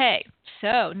 Okay,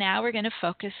 so now we're going to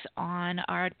focus on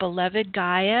our beloved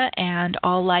Gaia and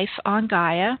all life on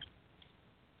Gaia.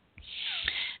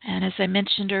 And as I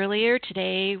mentioned earlier,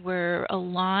 today we're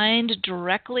aligned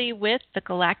directly with the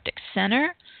galactic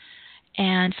center.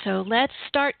 And so let's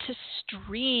start to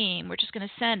stream. We're just going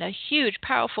to send a huge,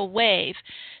 powerful wave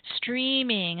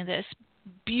streaming this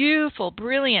beautiful,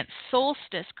 brilliant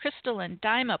solstice, crystalline,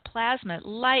 dyma, plasma,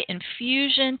 light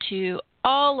infusion to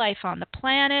all life on the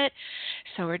planet.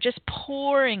 So we're just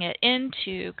pouring it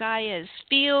into Gaia's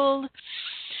field,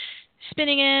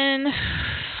 spinning in,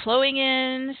 flowing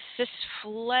in, just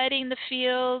flooding the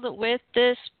field with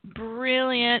this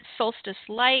brilliant solstice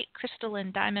light,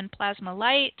 crystalline diamond plasma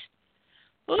light.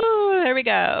 Ooh, there we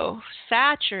go.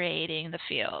 Saturating the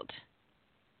field.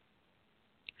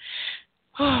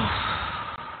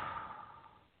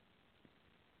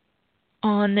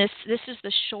 On this is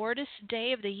the shortest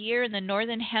day of the year in the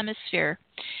northern hemisphere.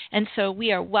 And so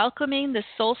we are welcoming the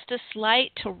solstice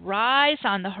light to rise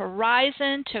on the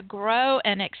horizon, to grow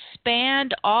and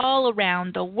expand all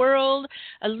around the world,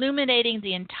 illuminating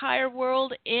the entire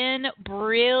world in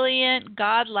brilliant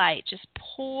God light, just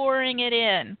pouring it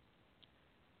in.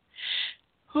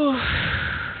 Woohoo,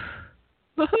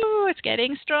 it's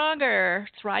getting stronger.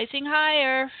 It's rising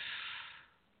higher.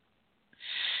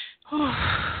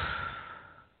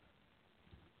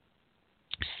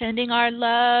 Sending our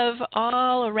love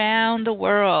all around the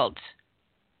world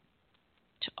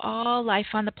to all life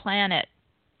on the planet.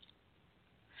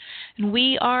 And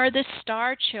we are the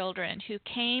star children who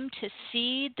came to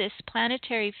seed this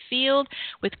planetary field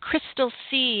with crystal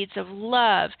seeds of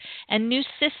love and new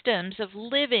systems of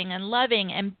living and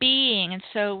loving and being. And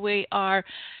so we are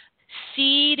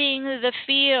seeding the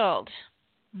field.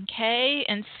 Okay,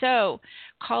 and so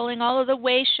calling all of the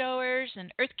way showers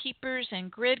and earth keepers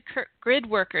and grid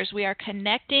workers, we are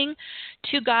connecting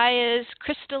to Gaia's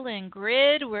crystalline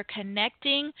grid. We're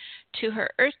connecting to her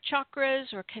earth chakras.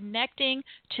 We're connecting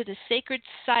to the sacred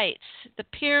sites, the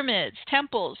pyramids,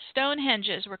 temples,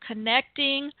 Stonehenges. We're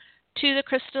connecting to the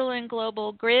crystalline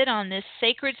global grid on this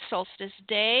sacred solstice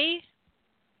day.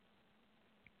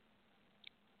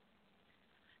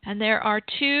 And there are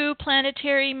two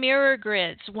planetary mirror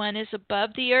grids. One is above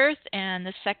the Earth, and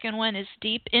the second one is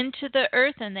deep into the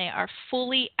Earth, and they are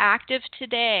fully active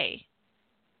today.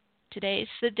 Today's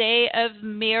the day of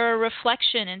mirror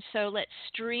reflection, and so let's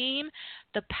stream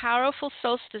the powerful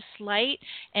solstice light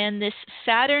and this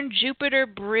Saturn-Jupiter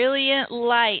brilliant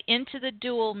light into the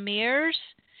dual mirrors,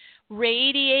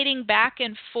 radiating back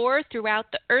and forth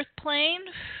throughout the Earth plane.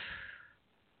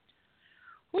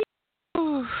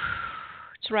 Woo.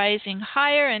 It's rising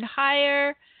higher and higher.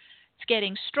 It's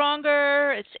getting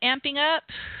stronger. It's amping up.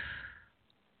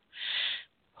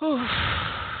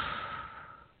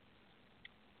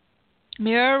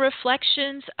 Mirror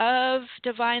reflections of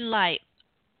divine light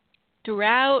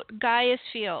throughout Gaia's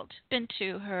field,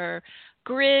 into her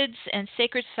grids and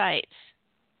sacred sites.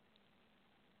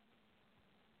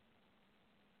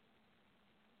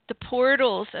 The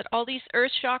portals at all these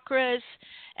earth chakras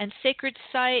and sacred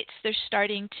sites, they're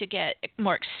starting to get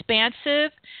more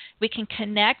expansive. We can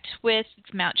connect with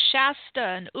Mount Shasta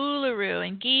and Uluru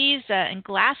and Giza and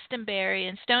Glastonbury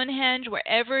and Stonehenge,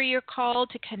 wherever you're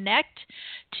called to connect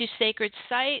to sacred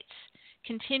sites,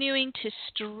 continuing to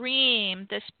stream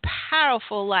this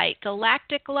powerful light,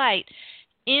 galactic light,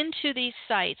 into these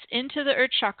sites, into the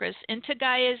earth chakras, into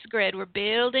Gaia's grid. We're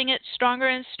building it stronger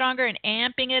and stronger and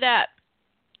amping it up.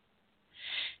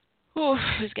 Ooh,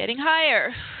 it's getting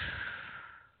higher.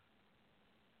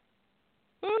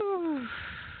 Ooh,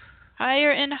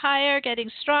 higher and higher, getting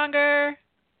stronger.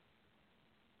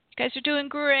 You guys are doing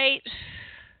great.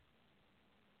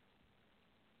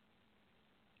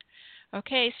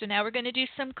 Okay, so now we're going to do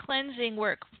some cleansing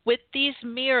work with these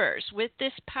mirrors, with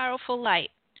this powerful light.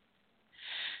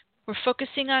 We're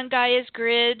focusing on Gaia's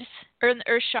grids, or the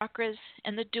earth chakras,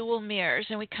 and the dual mirrors,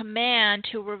 and we command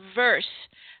to reverse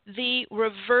the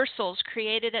reversals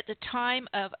created at the time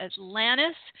of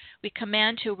Atlantis. We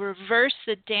command to reverse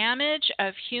the damage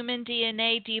of human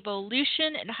DNA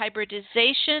devolution and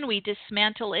hybridization. We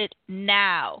dismantle it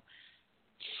now.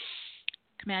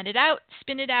 Command it out,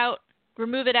 spin it out,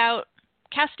 remove it out,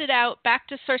 cast it out, back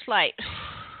to source light.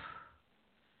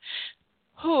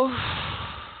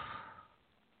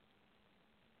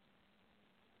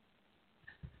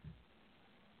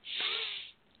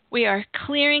 We are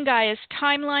clearing Gaia's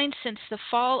timeline since the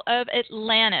fall of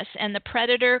Atlantis and the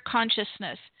predator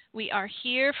consciousness. We are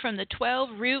here from the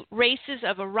 12 root races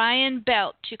of Orion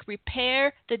Belt to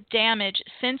repair the damage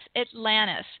since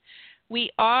Atlantis. We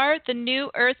are the new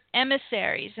Earth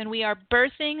emissaries, and we are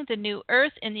birthing the new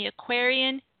Earth in the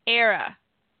Aquarian era.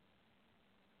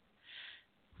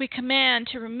 We command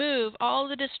to remove all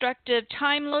the destructive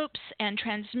time loops and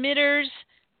transmitters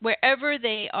wherever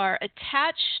they are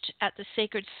attached at the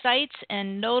sacred sites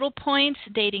and nodal points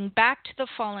dating back to the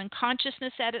fallen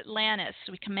consciousness at Atlantis.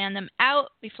 We command them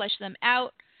out, we flush them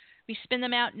out, we spin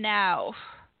them out now.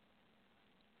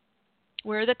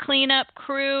 We're the cleanup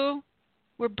crew.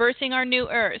 We're birthing our new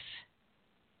Earth.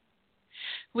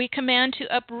 We command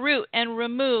to uproot and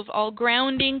remove all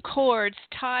grounding cords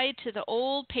tied to the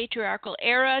old patriarchal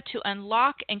era to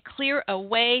unlock and clear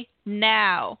away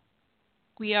now.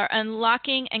 We are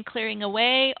unlocking and clearing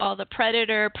away all the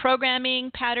predator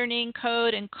programming, patterning,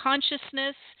 code, and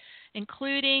consciousness,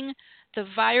 including the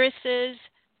viruses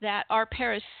that are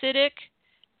parasitic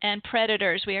and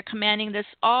predators. We are commanding this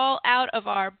all out of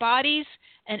our bodies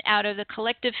and out of the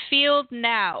collective field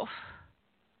now.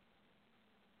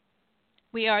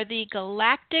 We are the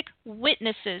galactic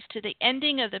witnesses to the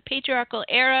ending of the patriarchal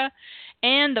era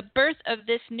and the birth of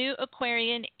this new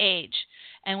Aquarian age.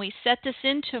 And we set this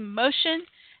into motion,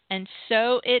 and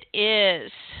so it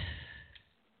is.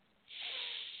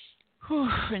 Whew,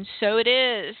 and so it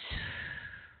is.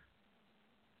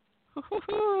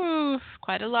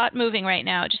 Quite a lot moving right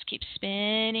now. It just keeps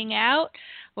spinning out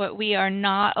what we are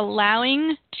not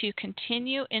allowing to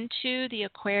continue into the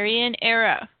Aquarian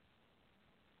era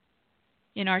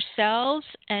in ourselves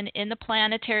and in the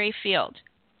planetary field.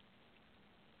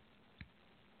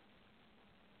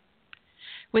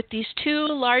 With these two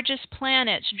largest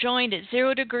planets joined at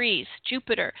 0 degrees,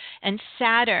 Jupiter and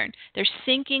Saturn, they're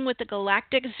syncing with the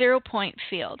galactic 0 point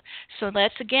field. So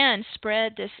let's again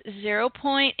spread this 0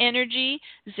 point energy,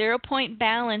 0 point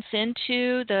balance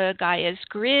into the Gaia's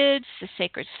grids, the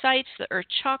sacred sites, the earth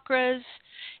chakras,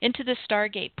 into the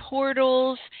Stargate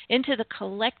portals, into the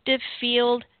collective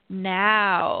field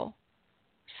now.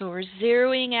 So we're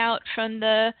zeroing out from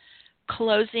the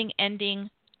closing ending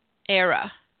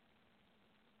era.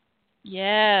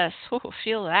 Yes, ooh,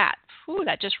 feel that. Ooh,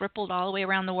 that just rippled all the way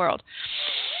around the world.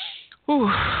 Ooh.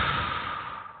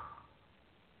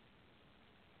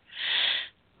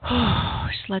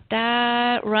 Just let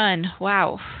that run.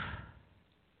 Wow.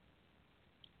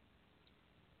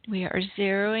 We are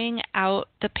zeroing out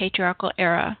the patriarchal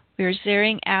era. We are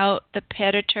zeroing out the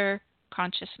predator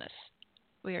consciousness.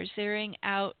 We are zeroing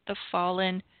out the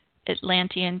fallen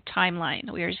Atlantean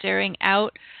timeline. We are zeroing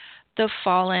out the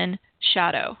fallen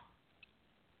shadow.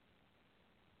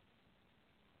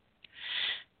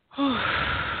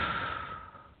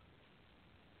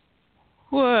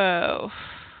 Whoa.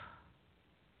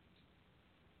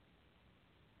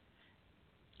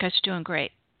 You guys are doing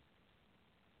great.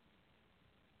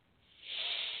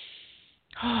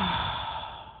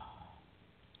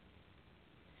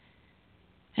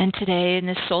 And today in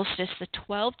this solstice, the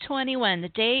 12/21, the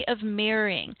day of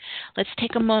mirroring, let's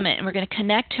take a moment and we're going to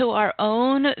connect to our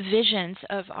own visions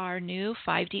of our new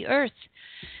 5D Earth.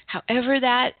 However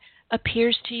that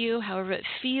appears to you, however it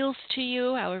feels to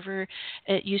you, however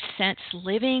you sense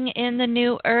living in the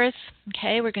new Earth,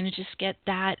 okay, we're going to just get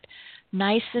that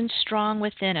nice and strong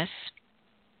within us.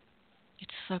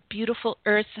 It's a beautiful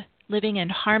Earth living in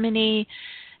harmony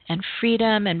and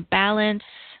freedom and balance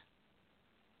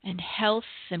and health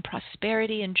and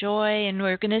prosperity and joy. And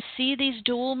we're going to see these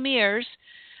dual mirrors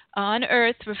on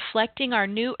Earth reflecting our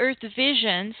new Earth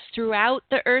visions throughout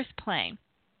the Earth plane.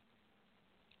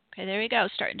 Okay, there you go.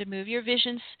 Starting to move your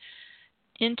visions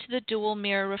into the dual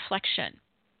mirror reflection.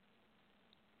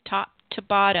 Top to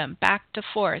bottom, back to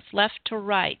forth, left to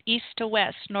right, east to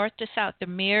west, north to south. They're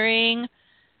mirroring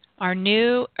our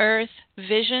new earth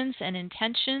visions and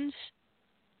intentions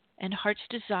and heart's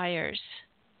desires.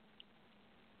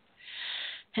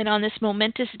 And on this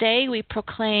momentous day, we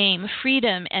proclaim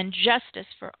freedom and justice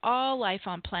for all life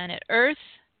on planet Earth.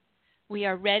 We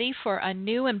are ready for a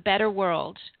new and better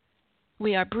world.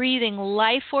 We are breathing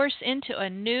life force into a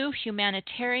new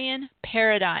humanitarian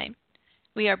paradigm.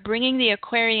 We are bringing the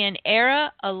Aquarian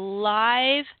era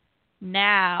alive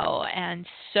now. And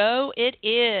so it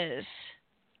is.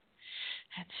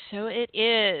 And so it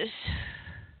is.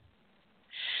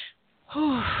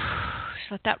 Whew.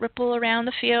 Just let that ripple around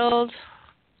the field.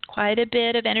 Quite a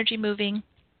bit of energy moving.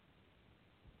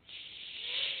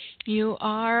 You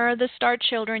are the star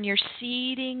children. You're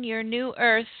seeding your new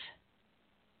earth.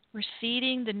 We're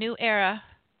seeding the new era.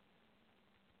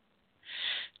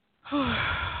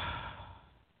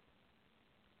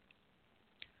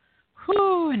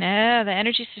 Whew, and the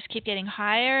energies just keep getting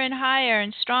higher and higher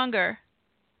and stronger.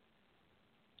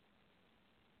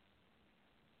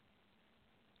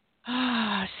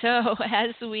 So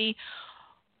as we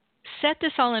set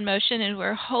this all in motion and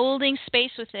we're holding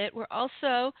space with it, we're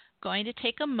also going to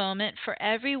take a moment for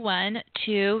everyone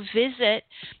to visit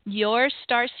your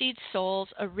starseed soul's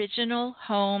original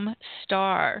home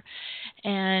star.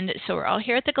 And so we're all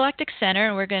here at the Galactic Center,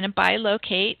 and we're going to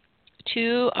bilocate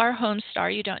to our home star.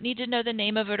 You don't need to know the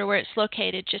name of it or where it's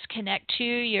located. Just connect to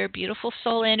your beautiful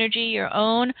soul energy. Your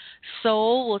own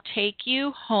soul will take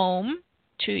you home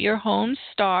to your home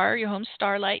star, your home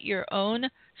starlight, your own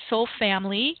soul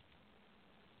family.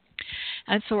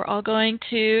 And so we're all going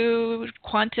to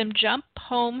quantum jump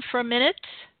home for a minute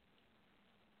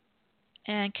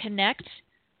and connect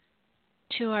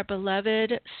to our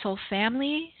beloved soul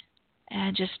family,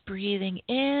 and just breathing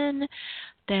in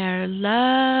their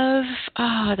love.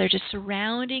 They're just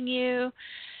surrounding you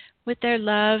with their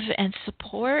love and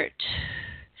support.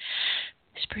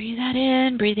 Just breathe that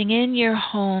in, breathing in your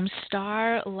home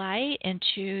star light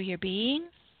into your being.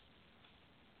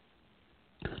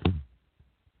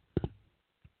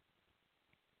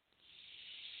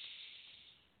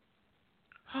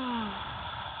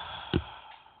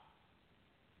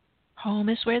 Home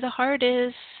is where the heart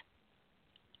is.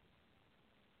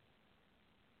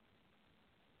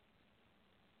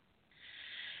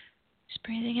 Just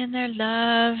breathing in their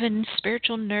love and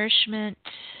spiritual nourishment,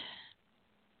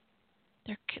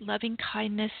 their loving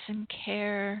kindness and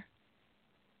care,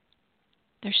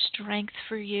 their strength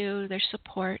for you, their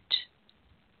support.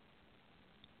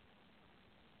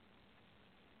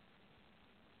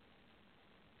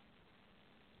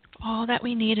 All that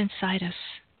we need inside us.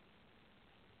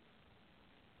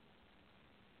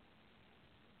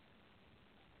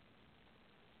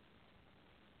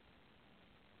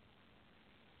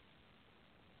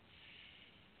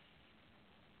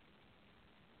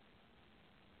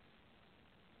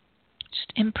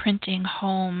 Just imprinting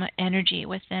home energy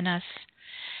within us.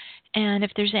 And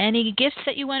if there's any gifts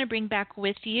that you want to bring back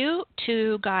with you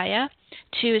to Gaia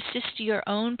to assist your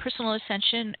own personal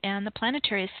ascension and the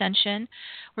planetary ascension,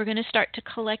 we're going to start to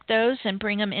collect those and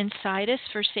bring them inside us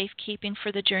for safekeeping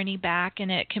for the journey back. And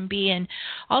it can be in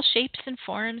all shapes and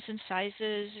forms and sizes.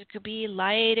 It could be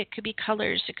light, it could be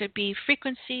colors, it could be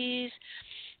frequencies,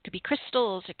 it could be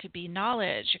crystals, it could be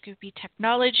knowledge, it could be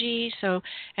technology. So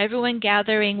everyone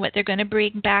gathering what they're going to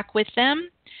bring back with them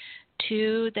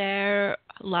to their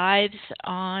lives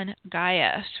on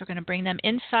Gaia. So we're going to bring them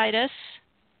inside us,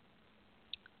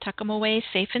 tuck them away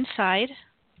safe inside.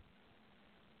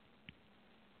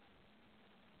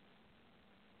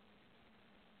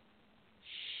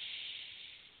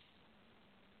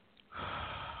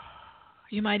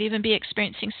 You might even be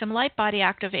experiencing some light body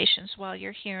activations while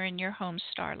you're here in your home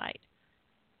starlight.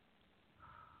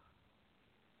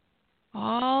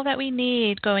 All that we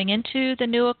need going into the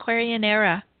new Aquarian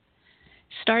era,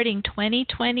 starting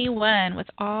 2021 with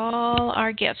all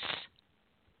our gifts.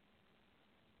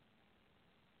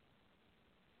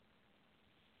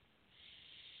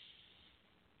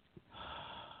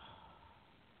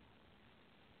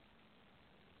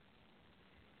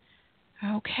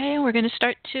 Okay, we're going to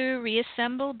start to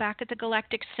reassemble back at the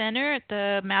Galactic Center at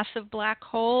the massive black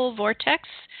hole vortex,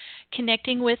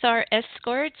 connecting with our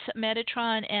escorts,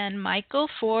 Metatron and Michael,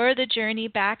 for the journey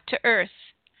back to Earth.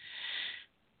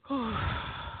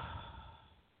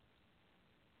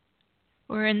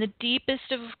 We're in the deepest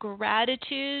of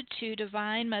gratitude to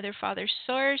Divine Mother, Father,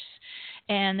 Source,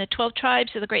 and the 12 tribes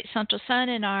of the Great Central Sun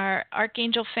and our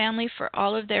Archangel family for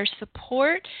all of their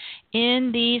support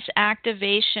in these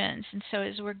activations. And so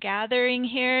as we're gathering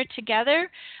here together,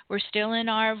 we're still in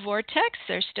our vortex.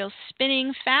 They're still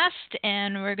spinning fast,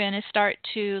 and we're going to start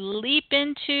to leap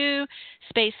into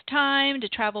space-time to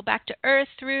travel back to Earth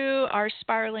through our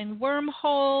spiraling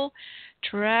wormhole,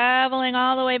 traveling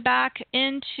all the way back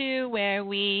into where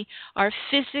we are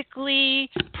physically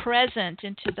present,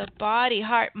 into the body,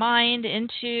 heart, mind,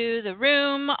 into the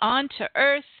room, onto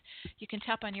Earth. You can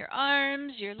tap on your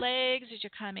arms, your legs as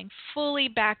you're coming fully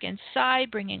back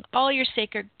inside, bringing all your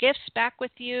sacred gifts back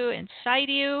with you, inside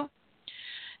you.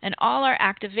 And all our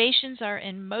activations are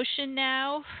in motion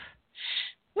now.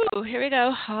 Woo, here we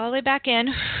go, all the way back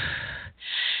in.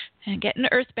 And getting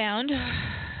earthbound.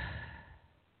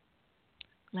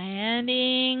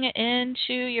 Landing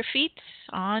into your feet,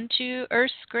 onto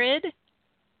Earth's grid.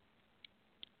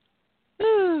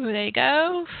 Ooh, there you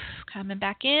go. Coming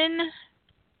back in.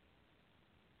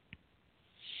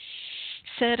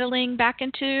 Settling back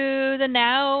into the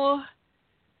now.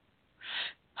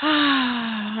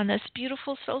 On this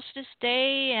beautiful solstice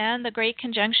day and the great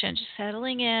conjunction. Just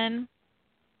settling in.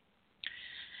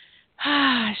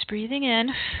 Just breathing in.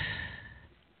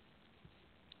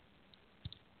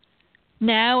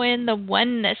 Now in the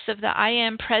oneness of the I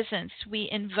Am presence, we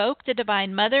invoke the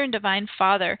Divine Mother and Divine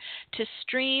Father to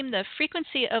stream the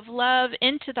frequency of love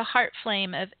into the heart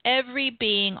flame of every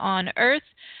being on Earth,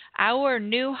 our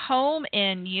new home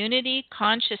in unity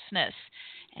consciousness.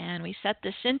 And we set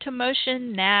this into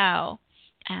motion now.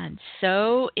 And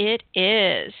so it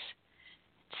is.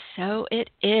 So it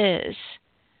is.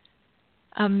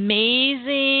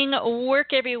 Amazing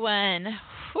work, everyone.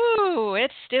 Whew,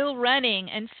 it's still running.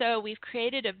 And so we've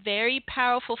created a very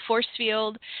powerful force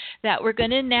field that we're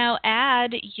going to now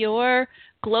add your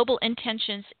global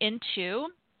intentions into.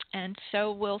 And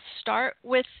so we'll start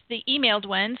with the emailed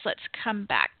ones. Let's come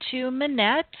back to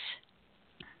Manette.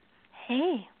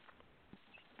 Hey.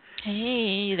 Hey,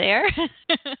 you there?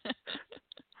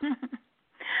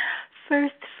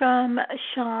 First from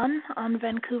Sean on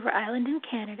Vancouver Island in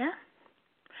Canada.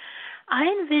 I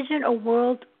envision a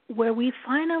world where we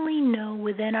finally know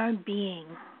within our being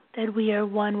that we are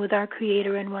one with our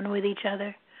Creator and one with each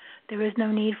other. There is no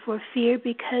need for fear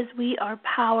because we are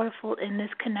powerful in this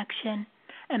connection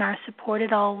and are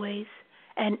supported always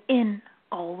and in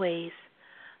all ways.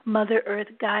 Mother Earth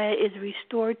Gaia is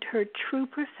restored to her true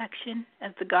perfection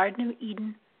as the Garden of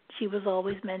Eden she was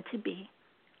always meant to be.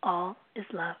 All is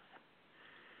love.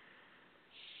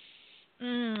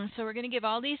 So we're going to give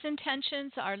all these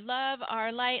intentions, our love,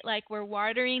 our light, like we're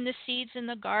watering the seeds in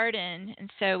the garden.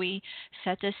 And so we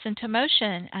set this into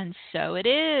motion, and so it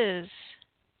is.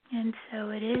 And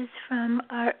so it is from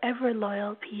our ever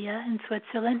loyal Pia in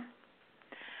Switzerland.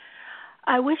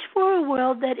 I wish for a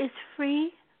world that is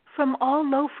free from all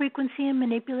low frequency and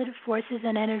manipulative forces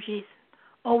and energies.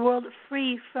 A world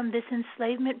free from this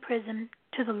enslavement prison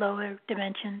to the lower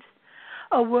dimensions.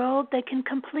 A world that can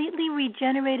completely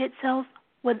regenerate itself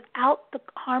without the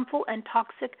harmful and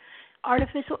toxic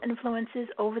artificial influences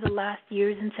over the last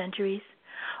years and centuries.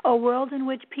 A world in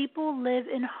which people live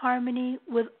in harmony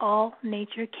with all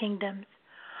nature kingdoms.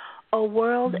 A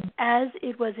world as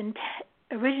it was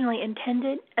originally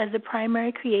intended as the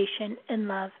primary creation in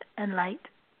love and light.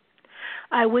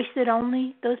 I wish that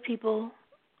only those people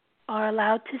are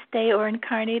allowed to stay or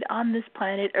incarnate on this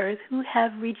planet Earth who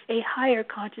have reached a higher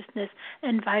consciousness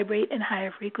and vibrate in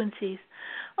higher frequencies.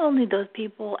 Only those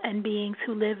people and beings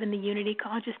who live in the unity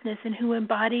consciousness and who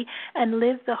embody and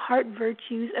live the heart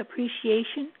virtues,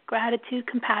 appreciation, gratitude,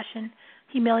 compassion,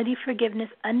 humility, forgiveness,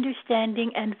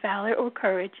 understanding, and valor or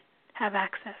courage have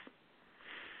access.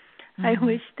 I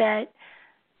wish that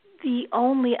the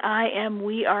only I am,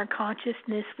 we are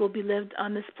consciousness will be lived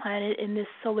on this planet, in this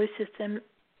solar system,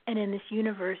 and in this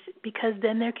universe, because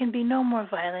then there can be no more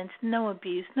violence, no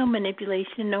abuse, no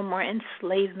manipulation, no more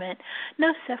enslavement,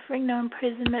 no suffering, no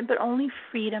imprisonment, but only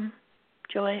freedom,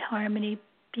 joy, harmony,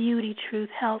 beauty, truth,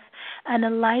 health, and a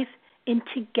life in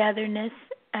togetherness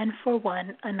and for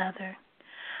one another.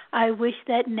 I wish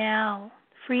that now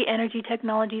free energy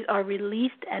technologies are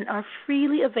released and are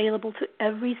freely available to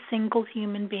every single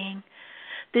human being.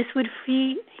 This would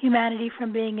free humanity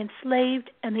from being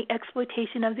enslaved, and the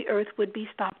exploitation of the earth would be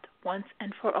stopped once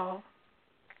and for all.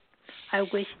 I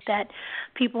wish that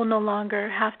people no longer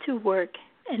have to work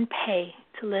and pay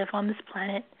to live on this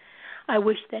planet. I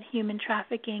wish that human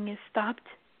trafficking is stopped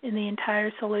in the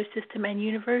entire solar system and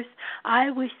universe.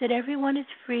 I wish that everyone is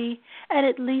free and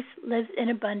at least lives in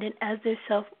abundance as their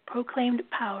self-proclaimed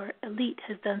power elite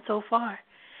has done so far.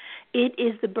 It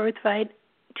is the birthright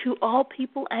to all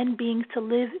people and beings to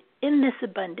live in this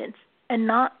abundance and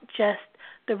not just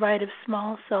the right of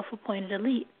small self-appointed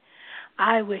elite.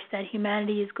 I wish that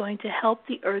humanity is going to help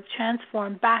the earth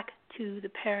transform back to the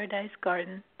paradise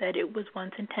garden that it was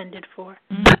once intended for.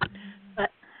 But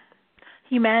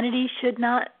humanity should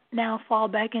not now fall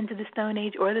back into the Stone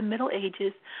Age or the Middle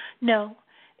Ages. No,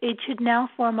 it should now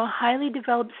form a highly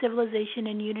developed civilization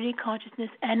in unity consciousness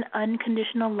and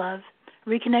unconditional love,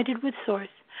 reconnected with Source.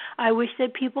 I wish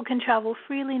that people can travel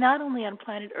freely not only on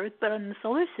planet Earth but on the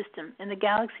solar system, in the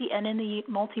galaxy, and in the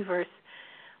multiverse.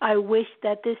 I wish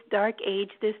that this dark age,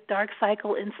 this dark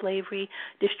cycle in slavery,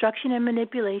 destruction and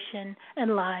manipulation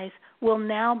and lies will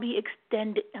now be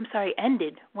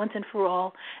ended once and for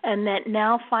all, and that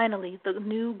now finally the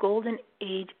new golden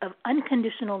age of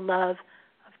unconditional love,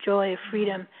 of joy, of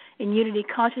freedom, in unity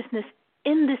consciousness,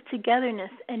 in this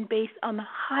togetherness and based on the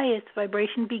highest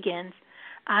vibration begins.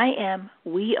 I am,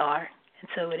 we are, and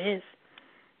so it is.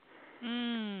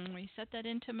 We set that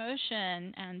into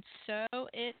motion, and so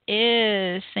it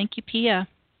is. Thank you, Pia.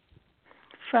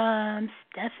 From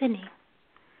Stephanie.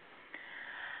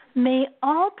 May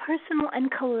all personal and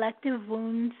collective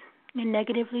wounds and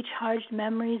negatively charged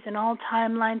memories in all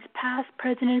timelines, past,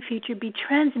 present, and future, be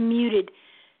transmuted,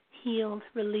 healed,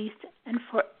 released, and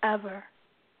forever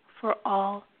for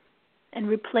all, and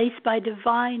replaced by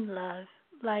divine love,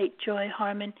 light, joy,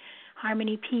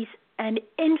 harmony, peace, and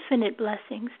infinite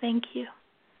blessings. Thank you.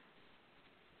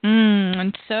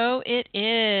 And so it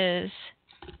is.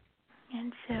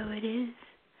 And so it is.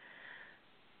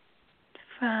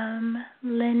 From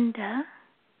Linda.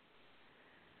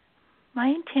 My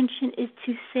intention is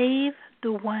to save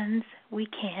the ones we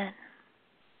can.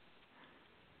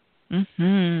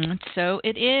 And so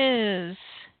it is.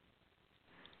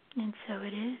 And so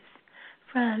it is.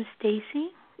 From Stacy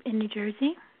in New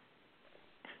Jersey.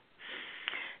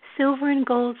 Silver and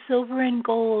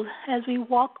gold, as we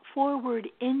walk forward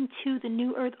into the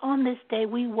new earth on this day,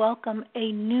 we welcome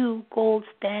a new gold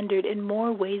standard in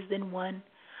more ways than one.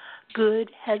 Good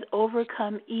has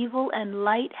overcome evil and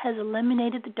light has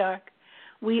eliminated the dark.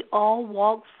 We all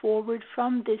walk forward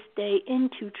from this day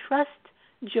into trust,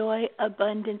 joy,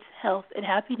 abundance, health, and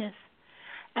happiness.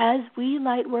 As we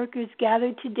light workers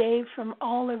gather today from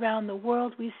all around the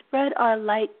world, we spread our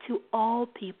light to all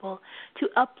people to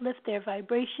uplift their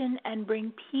vibration and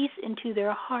bring peace into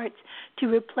their hearts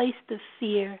to replace the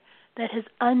fear that has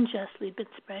unjustly been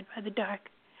spread by the dark.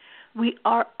 We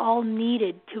are all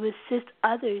needed to assist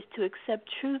others to accept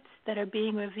truths that are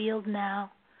being revealed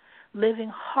now. Living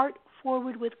heart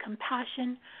forward with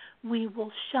compassion, we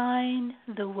will shine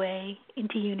the way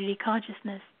into unity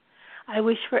consciousness. I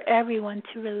wish for everyone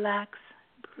to relax,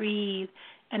 breathe,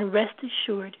 and rest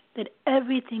assured that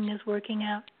everything is working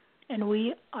out and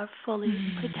we are fully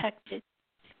protected.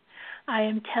 I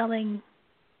am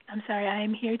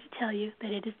here to tell you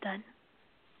that it is done.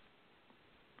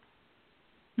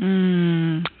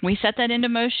 We set that into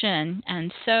motion,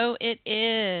 and so it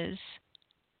is.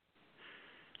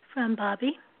 From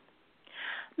Bobby.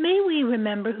 May we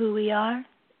remember who we are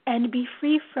and be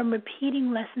free from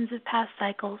repeating lessons of past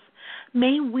cycles.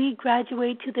 May we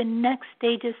graduate to the next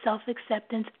stage of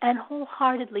self-acceptance and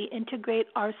wholeheartedly integrate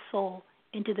our soul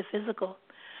into the physical,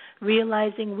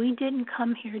 realizing we didn't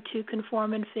come here to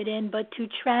conform and fit in, but to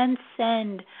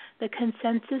transcend the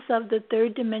consensus of the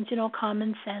third-dimensional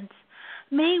common sense.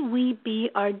 May we be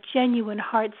our genuine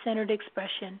heart-centered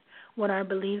expression when our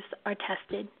beliefs are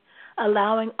tested,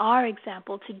 allowing our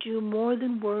example to do more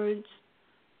than words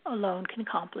alone can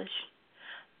accomplish.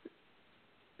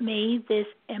 May this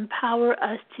empower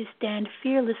us to stand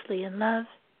fearlessly in love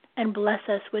and bless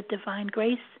us with divine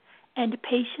grace and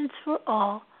patience for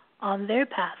all on their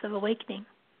path of awakening.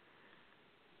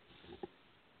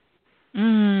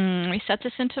 We set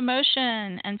this into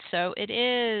motion, and so it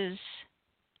is.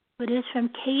 It is from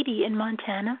Katie in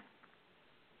Montana.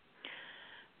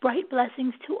 Bright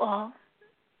blessings to all.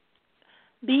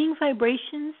 Being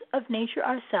vibrations of nature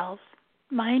ourselves,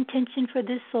 my intention for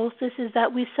this solstice is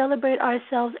that we celebrate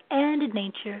ourselves and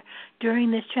nature during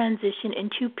this transition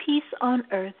into peace on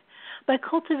earth by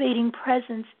cultivating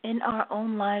presence in our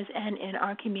own lives and in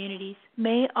our communities.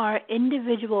 May our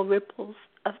individual ripples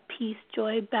of peace,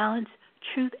 joy, balance,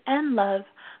 truth, and love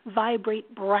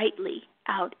vibrate brightly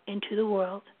out into the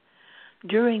world.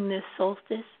 During this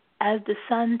solstice, as the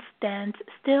sun stands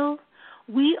still,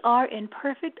 we are in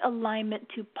perfect alignment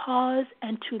to pause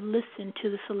and to listen to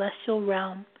the celestial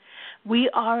realm. We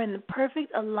are in the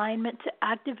perfect alignment to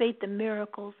activate the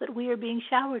miracles that we are being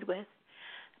showered with.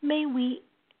 May we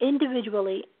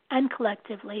individually and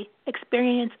collectively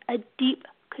experience a deep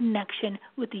connection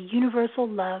with the universal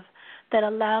love that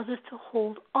allows us to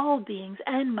hold all beings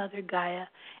and Mother Gaia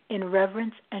in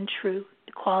reverence and true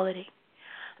equality.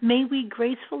 May we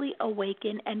gracefully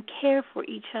awaken and care for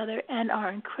each other and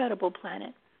our incredible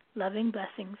planet. Loving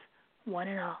blessings, one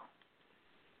and all.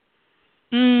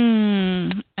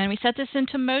 And we set this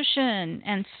into motion,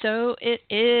 and so it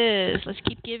is. Let's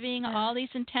keep giving all these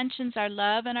intentions our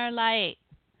love and our light.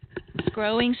 It's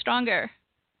growing stronger.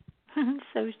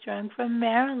 So strong. From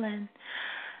Marilyn.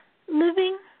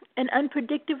 Living an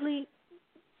unpredictably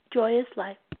joyous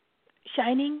life,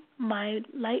 shining my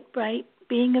light bright,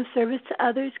 being of service to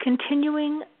others,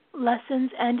 continuing lessons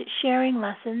and sharing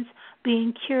lessons,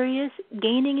 being curious,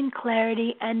 gaining in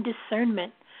clarity and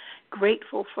discernment,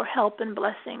 grateful for help and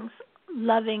blessings,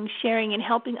 loving, sharing, and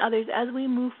helping others as we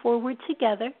move forward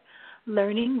together,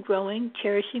 learning, growing,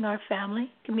 cherishing our family,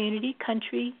 community,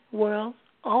 country, world,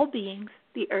 all beings,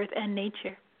 the earth and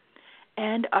nature,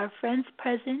 and our friends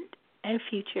present and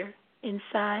future,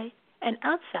 inside and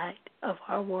outside of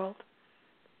our world.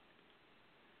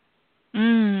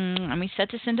 And we set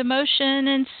this into motion,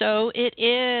 and so it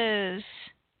is.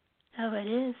 So it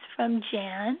is. From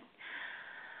Jan.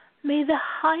 May the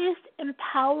highest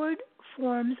empowered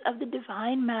forms of the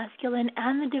divine masculine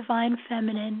and the divine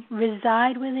feminine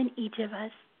reside within each of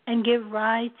us and give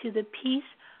rise to the peace,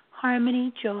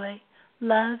 harmony, joy,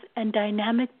 love, and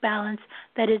dynamic balance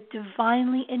that is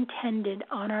divinely intended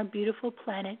on our beautiful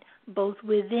planet, both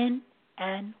within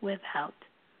and without.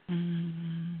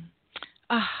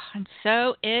 And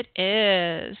so it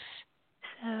is.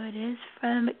 So it is.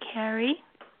 From Carrie.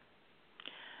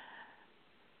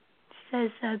 Says,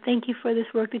 thank you for this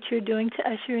work that you're doing to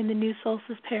usher in the new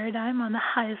solstice paradigm on the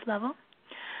highest level.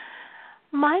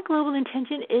 My global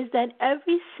intention is that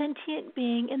every sentient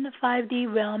being in the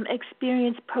 5D realm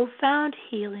experience profound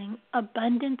healing,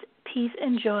 abundant peace,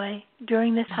 and joy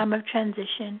during this time of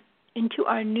transition into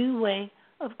our new way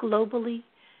of globally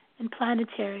and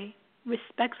planetary,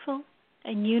 respectful,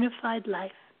 and unified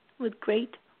life with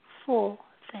great, full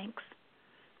thanks.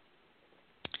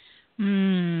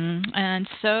 And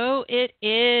so it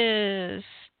is.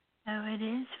 So it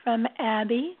is. From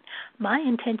Abby. My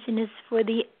intention is for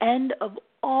the end of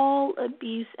all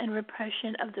abuse and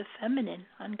repression of the feminine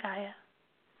on Gaia.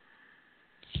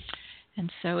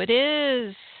 And so it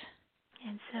is.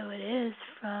 And so it is.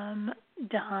 From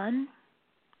Don.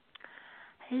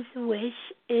 His wish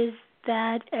is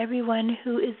that everyone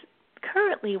who is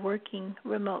currently working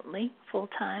remotely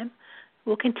full-time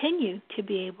will continue to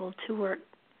be able to work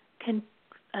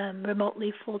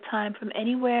remotely full-time from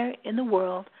anywhere in the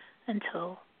world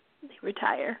until they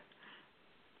retire.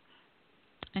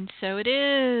 And so it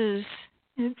is.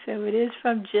 And so it is.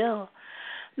 From Jill.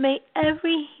 May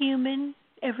every human,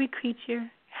 every creature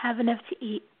have enough to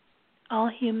eat. All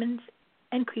humans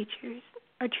and creatures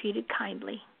are treated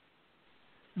kindly.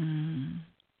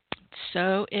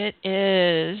 So it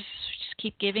is. Just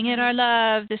keep giving it our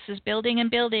love. This is building and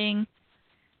building.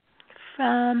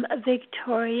 From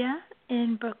Victoria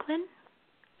in Brooklyn.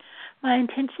 My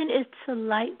intention is to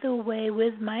light the way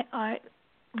with my art,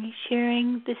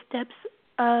 sharing the steps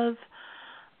of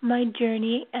my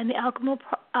journey and the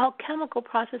alchemical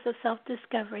process of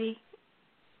self-discovery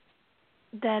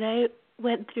that I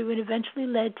went through and eventually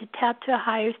led to tap to a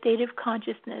higher state of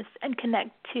consciousness and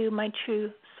connect to my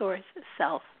true source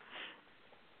self.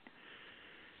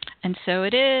 And so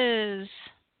it is.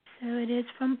 So it is.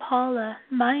 From Paula.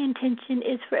 My intention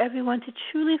is for everyone to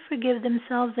truly forgive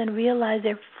themselves and realize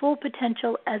their full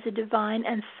potential as a divine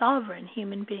and sovereign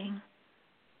human being.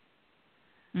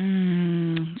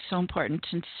 So important.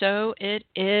 And so it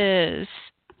is.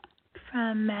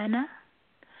 From Manna.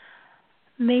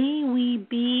 May we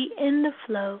be in the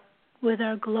flow with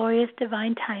our glorious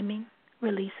divine timing,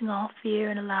 releasing all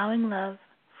fear and allowing love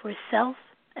for self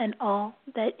and all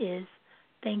that is.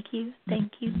 Thank you,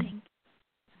 thank you, thank you.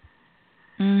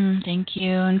 Thank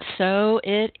you. And so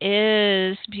it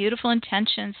is. Beautiful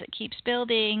intentions that keeps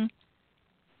building.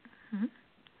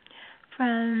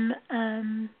 From,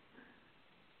 I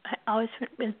always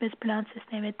mispronounce this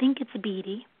name. I think it's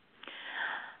Beatty.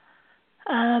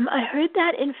 I heard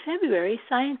that in February,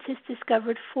 scientists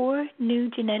discovered 4 new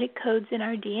genetic codes in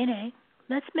our DNA.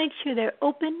 Let's make sure they're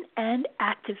open and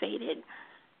activated.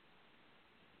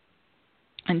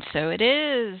 And so it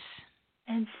is.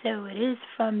 And so it is.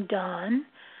 From Dawn.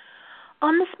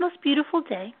 On this most beautiful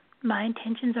day, my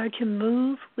intentions are to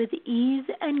move with ease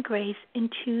and grace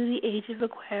into the age of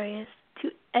Aquarius,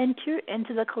 to enter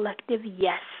into the collective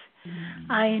yes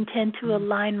I intend to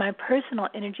align my personal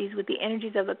energies with the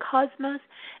energies of the cosmos,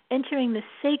 entering the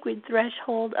sacred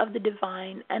threshold of the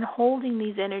divine and holding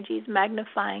these energies,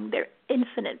 magnifying their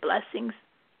infinite blessings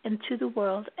into the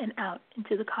world and out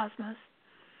into the cosmos.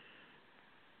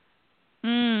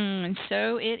 And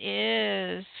so it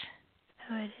is.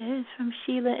 So it is, from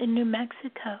Sheila in New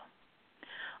Mexico.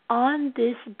 On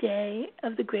this day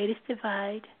of the greatest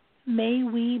divide, may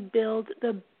we build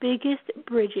the biggest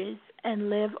bridges and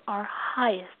live our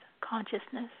highest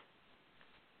consciousness.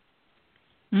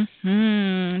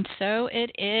 So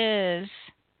it is.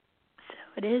 So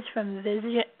it is, from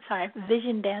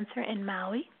Vision Dancer in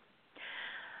Maui.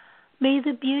 May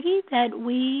the beauty that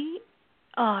we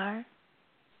are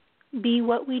be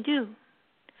what we do.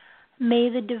 May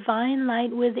the divine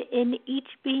light within each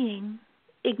being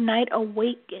ignite,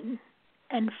 awaken,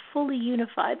 and fully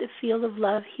unify the field of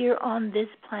love here on this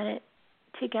planet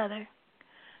together.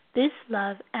 This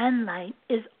love and light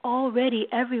is already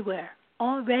everywhere,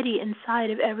 already inside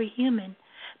of every human.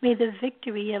 May the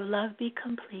victory of love be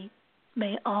complete.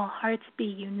 May all hearts be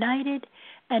united,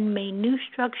 and may new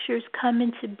structures come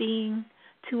into being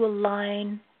to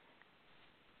align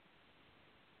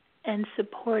and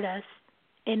support us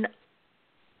in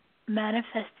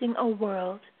manifesting a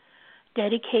world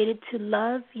dedicated to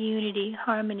love, unity,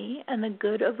 harmony, and the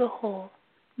good of the whole.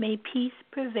 May peace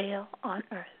prevail on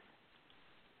earth.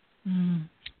 And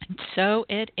so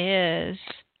it is.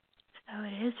 So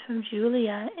it is, from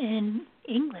Julia in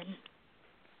England.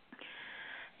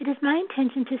 It is my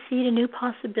intention to seed a new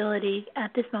possibility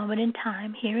at this moment in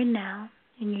time, here and now,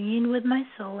 in union with my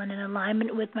soul and in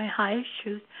alignment with my highest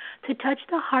truth, to touch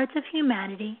the hearts of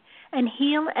humanity and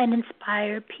heal and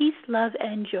inspire peace, love,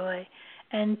 and joy,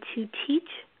 and to teach,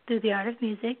 through the art of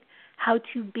music, how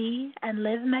to be and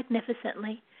live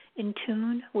magnificently in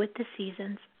tune with the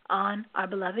seasons on our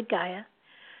beloved Gaia,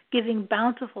 giving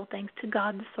bountiful thanks to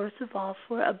God, the source of all,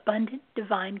 for abundant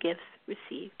divine gifts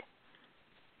received.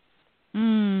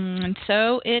 And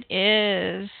so it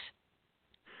is.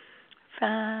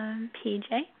 From PJ.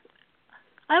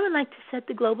 I would like to set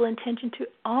the global intention to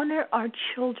honor our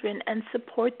children and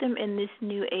support them in this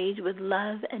new age with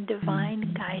love and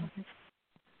divine guidance.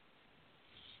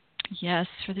 Yes,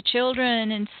 for the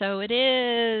children, and so it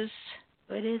is.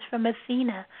 It is, from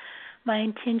Athena. My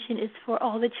intention is for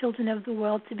all the children of the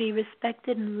world to be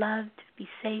respected and loved, to be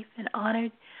safe and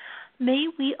honored. May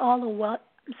we all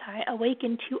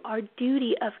awaken to our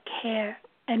duty of care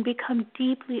and become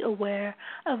deeply aware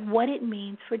of what it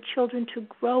means for children to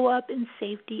grow up in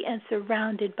safety and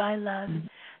surrounded by love.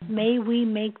 May we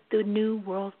make the new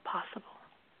world possible.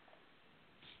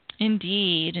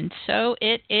 Indeed, and so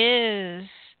it is.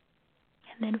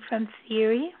 And then from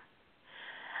Theory,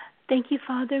 thank you,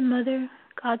 Father, Mother,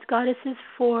 God's goddesses,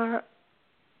 for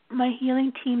my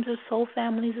healing teams of soul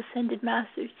families, ascended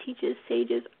masters, teachers,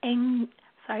 sages,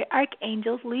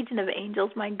 archangels, legion of angels,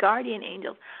 my guardian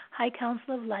angels, high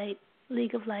council of light,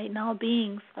 league of light, and all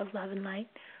beings of love and light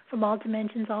from all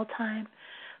dimensions, all time,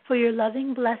 for your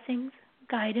loving blessings,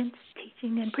 guidance,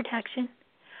 teaching, and protection.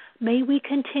 May we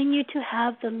continue to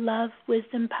have the love,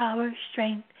 wisdom, power,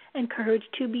 strength, and courage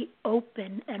to be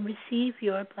open and receive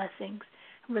your blessings,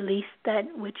 release that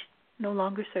which no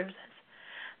longer serves us.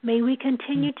 May we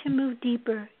continue to move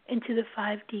deeper into the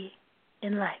 5D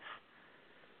in life.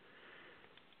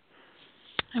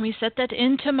 And we set that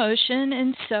into motion,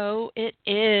 and so it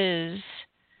is.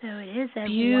 So it is.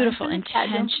 Beautiful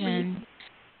intention.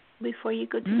 Before you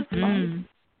go to the phone,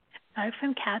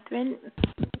 from Catherine,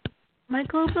 my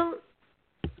global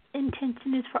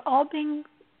intention is for all beings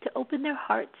to open their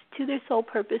hearts to their soul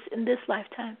purpose in this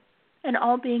lifetime, and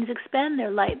all beings expand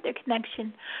their light, their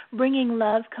connection, bringing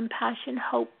love, compassion,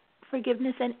 hope,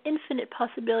 forgiveness, and infinite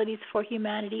possibilities for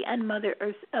humanity and Mother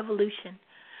Earth's evolution.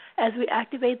 As we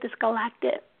activate this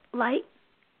galactic light,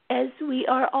 as we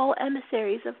are all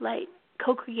emissaries of light,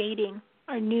 co-creating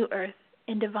our new Earth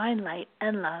in divine light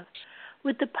and love,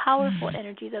 with the powerful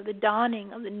energies of the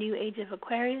dawning of the new age of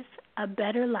Aquarius, a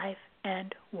better life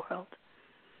and world.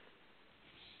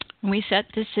 We set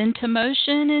this into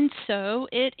motion, and so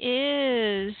it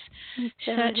is.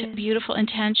 Such beautiful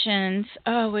intentions.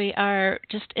 Oh, we are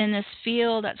just in this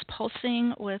field that's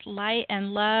pulsing with light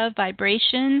and love,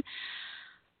 vibration.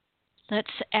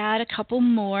 Let's add a couple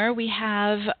more. We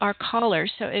have our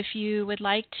callers. So if you would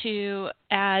like to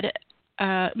add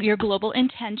your global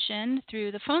intention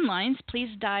through the phone lines, please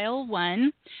dial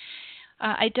 1.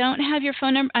 I don't have your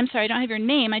phone number. I'm sorry, I don't have your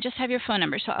name. I just have your phone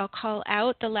number. So I'll call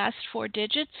out the last 4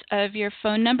 digits of your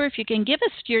phone number. If you can give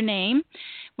us your name,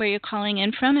 where you're calling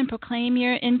in from, and proclaim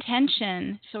your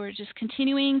intention. So we're just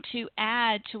continuing to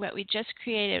add to what we just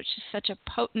created, which is such a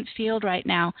potent field right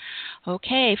now.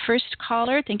 Okay, first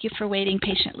caller, thank you for waiting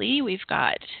patiently. We've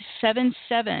got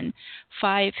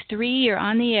 7753. You're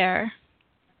on the air.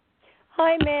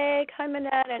 Hi, Meg. Hi,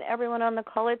 Manette, and everyone on the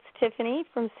call. It's Tiffany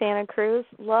from Santa Cruz.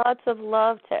 Lots of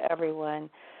love to everyone.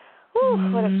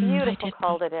 Whew, what a beautiful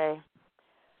call today.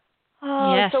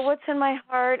 Oh, yes. So what's in my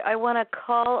heart? I want to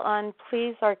call on,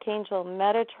 please, Archangel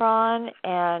Metatron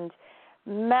and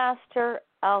Master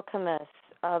Alchemist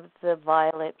of the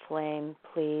Violet Flame,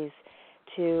 please,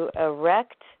 to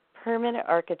erect permanent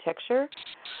architecture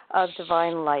of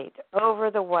divine light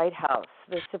over the White House,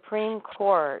 the Supreme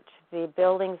Court, the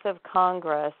buildings of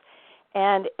Congress,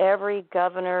 and every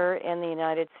governor in the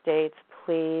United States,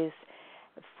 please,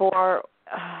 for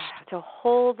to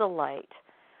hold the light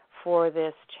for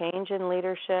this change in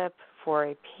leadership, for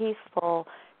a peaceful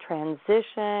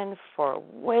transition, for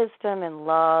wisdom and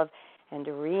love, and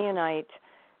to reunite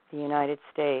the United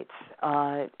States.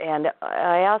 And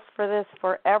I ask for this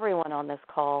for everyone on this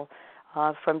call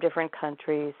from different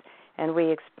countries, and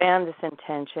we expand this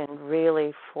intention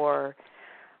really for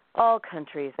all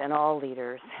countries and all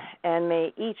leaders. And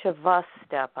may each of us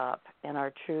step up in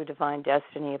our true divine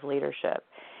destiny of leadership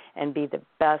and be the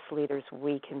best leaders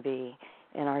we can be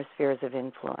in our spheres of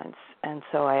influence. And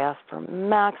so I ask for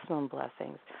maximum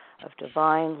blessings of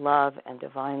divine love and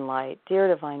divine light. Dear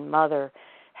Divine Mother,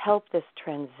 help this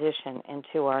transition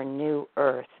into our new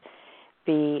earth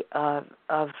be of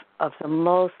the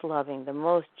most loving, the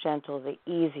most gentle, the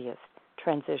easiest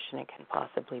transition it can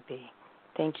possibly be.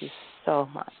 Thank you so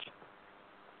much.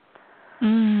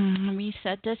 We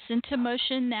set this into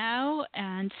motion now,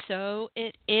 and so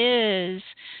it is.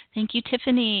 Thank you,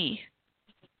 Tiffany.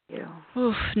 Thank you.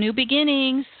 Oof, new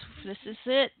beginnings. This is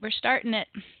it. We're starting it.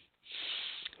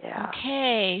 Yeah.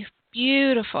 Okay,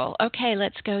 beautiful. Okay,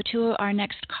 let's go to our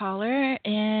next caller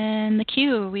in the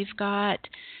queue. We've got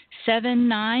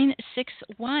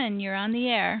 7961. You're on the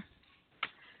air.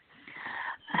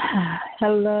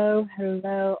 Hello,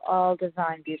 all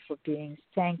divine, beautiful beings.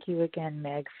 Thank you again,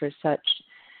 Meg, for such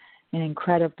an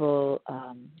incredible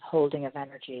holding of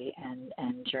energy and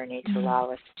journey to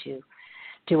allow us to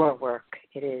do our work.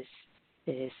 It is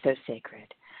so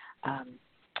sacred.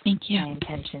 Thank you. My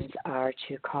intentions are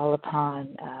to call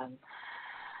upon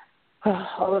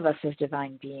all of us as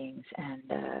divine beings and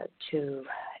to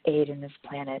aid in this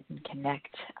planet and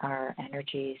connect our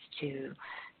energies to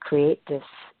create this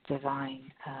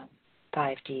divine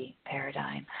 5D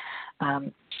paradigm.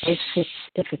 If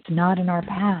it's not in our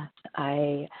path,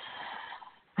 I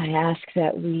ask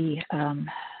that we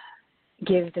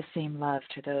give the same love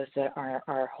to those that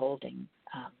are holding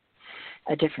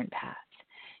a different path,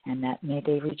 and that may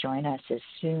they rejoin us as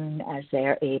soon as they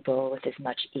are able, with as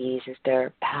much ease as their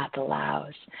path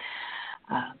allows.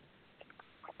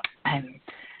 I'm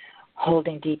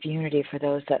holding deep unity for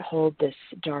those that hold this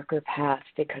darker path,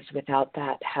 because without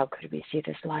that, how could we see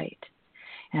this light?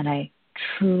 And I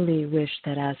truly wish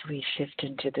that as we shift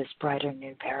into this brighter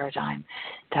new paradigm,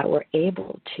 that we're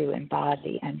able to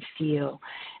embody and feel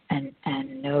and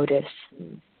notice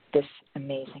this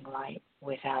amazing light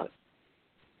without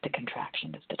the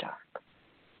contraction of the dark.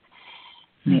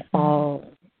 May all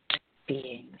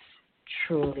beings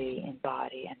truly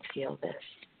embody and feel this.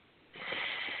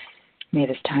 May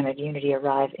this time of unity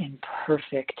arrive in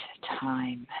perfect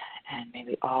time, and may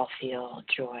we all feel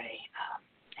joy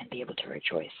and be able to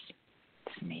rejoice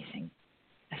this amazing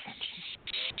ascension.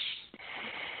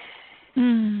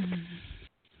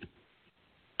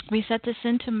 We set this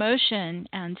into motion,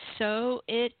 and so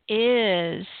it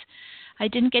is. I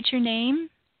didn't get your name.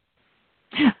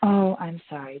 Oh, I'm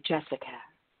sorry. Jessica,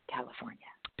 California.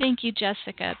 Thank you,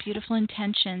 Jessica. Beautiful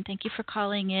intention. Thank you for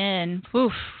calling in.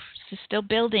 Oof, this is still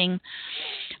building.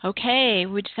 Okay,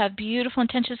 we just have beautiful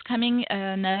intentions coming.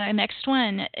 The next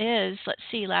one is, let's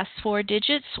see, last four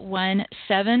digits,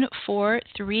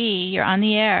 1743. You're on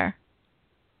the air.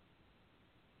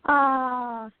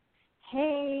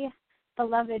 Hey,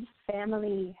 beloved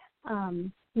family,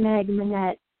 Meg,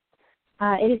 Manette.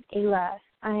 It is Ayla.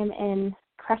 I am in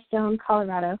Crestone,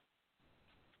 Colorado,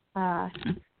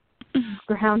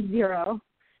 ground zero.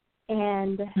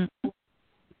 And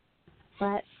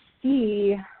let's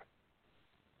see,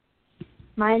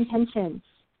 my intentions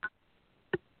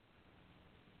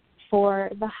for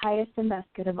the highest and best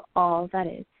good of all that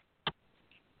is.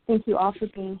 Thank you all for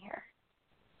being here.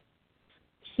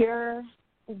 Pure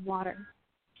water,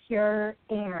 pure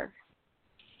air,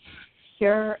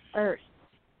 pure earth,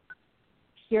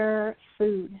 pure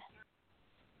food,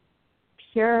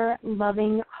 pure,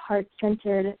 loving,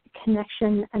 heart-centered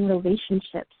connection and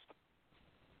relationships.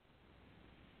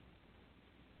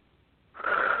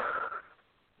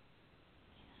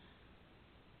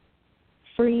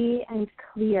 Free and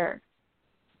clear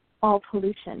all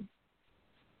pollution.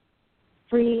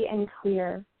 Free and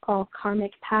clear all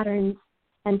karmic patterns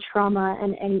and trauma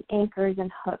and any anchors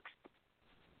and hooks.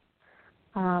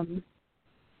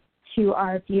 To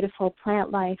our beautiful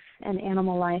plant life and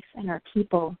animal life and our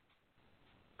people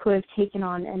who have taken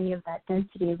on any of that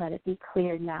density, let it be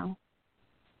cleared now.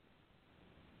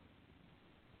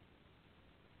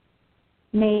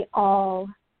 May all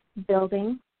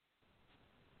building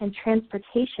and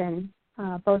transportation,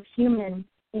 both human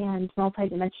and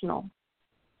multidimensional,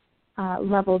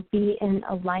 levels be in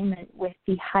alignment with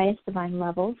the highest divine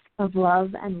levels of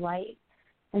love and light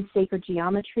and sacred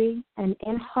geometry, and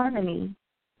in harmony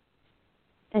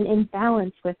and in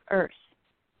balance with Earth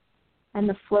and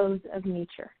the flows of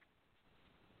nature.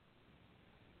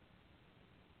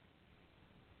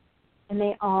 And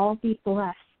they all be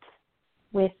blessed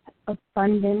with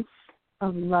abundance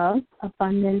of love,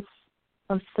 abundance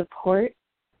of support.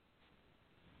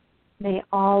 May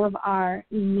all of our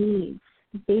needs,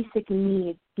 basic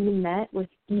needs, be met with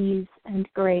ease and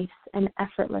grace and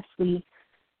effortlessly.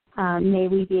 May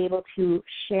we be able to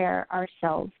share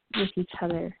ourselves with each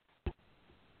other.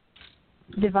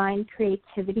 Divine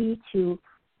creativity to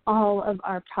all of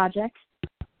our projects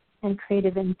and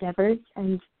creative endeavors,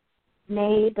 and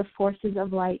may the forces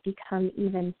of light become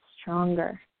even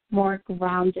stronger, more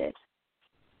grounded.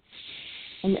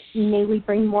 And may we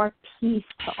bring more peace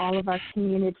to all of our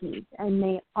communities, and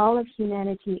may all of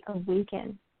humanity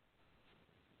awaken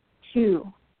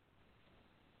to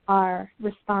our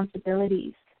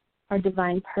responsibilities, our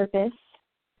divine purpose,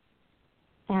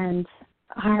 and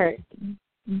our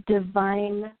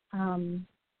divine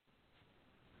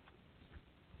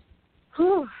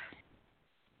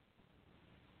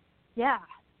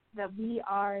that we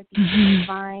are the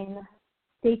divine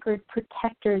sacred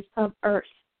protectors of Earth.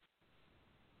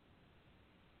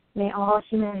 May all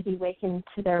humanity awaken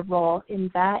to their role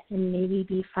in that, and may we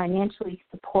be financially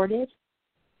supported,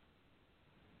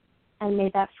 and may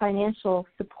that financial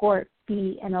support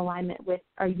be in alignment with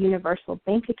our universal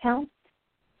bank accounts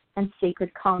and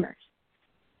sacred commerce.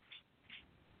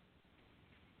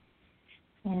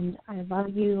 And I love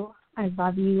you, I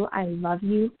love you, I love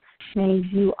you. May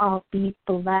you all be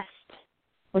blessed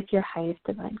with your highest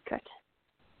divine good.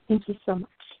 Thank you so much.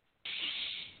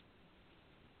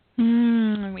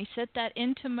 We set that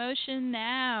into motion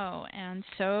now, and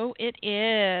so it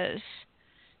is.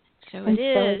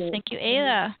 Thank you,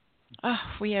 Ayla. Oh,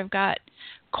 we have got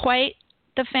quite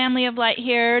the family of light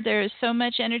here. There's so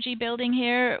much energy building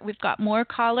here. We've got more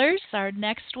callers. Our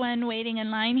next one waiting in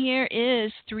line here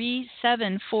is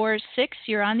 3746.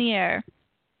 You're on the air.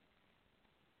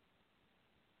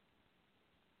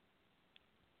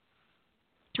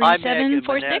 Hi, Meg and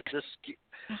Manette.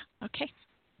 Okay.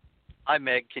 Hi,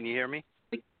 Meg. Can you hear me?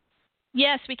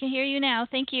 Yes, we can hear you now.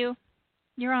 Thank you.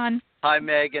 You're on. Hi,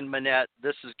 Meg and Manette.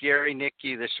 This is Gary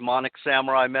Nicky, the Shamanic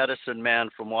Samurai Medicine Man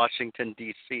from Washington,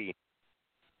 D.C.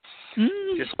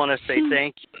 Just want to say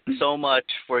thank you so much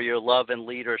for your love and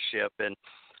leadership. And,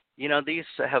 you know, these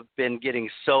have been getting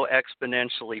so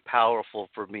exponentially powerful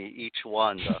for me, each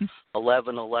one, the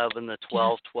 1111, the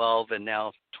 1212, and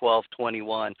now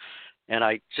 1221. And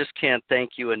I just can't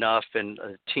thank you enough, and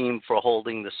the team, for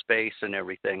holding the space and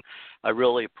everything. I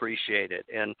really appreciate it.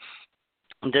 And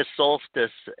this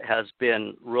solstice has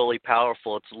been really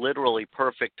powerful. It's literally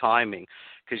perfect timing,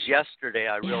 because yesterday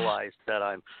I realized that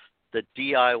I'm the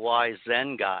DIY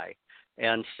Zen guy.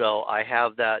 And so I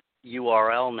have that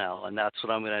URL now, and that's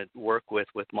what I'm going to work with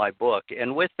my book.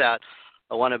 And with that,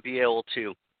 I want to be able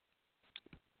to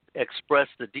express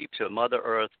the deep to Mother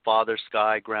Earth, Father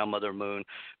Sky, Grandmother Moon,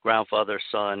 Grandfather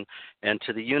Sun, and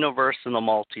to the universe and the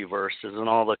multiverses and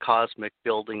all the cosmic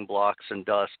building blocks and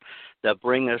dust that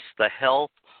bring us the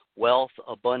health, wealth,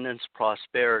 abundance,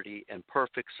 prosperity, and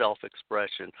perfect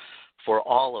self-expression for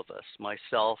all of us,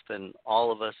 myself and all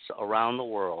of us around the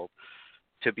world,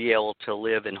 to be able to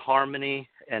live in harmony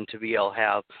and to be able to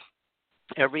have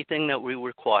everything that we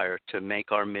require to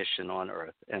make our mission on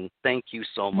Earth. And thank you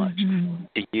so much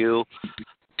to you,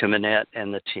 to Manette,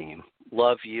 and the team.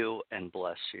 Love you and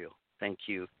bless you. Thank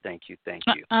you, thank you, thank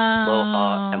you.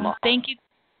 Aloha and maha. Thank you.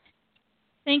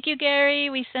 Thank you, Gary.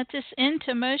 We set this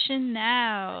into motion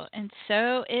now, and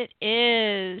so it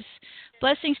is.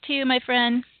 Blessings to you, my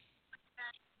friend.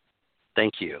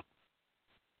 Thank you.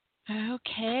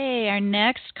 Okay, our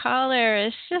next caller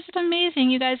is just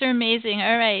amazing. You guys are amazing.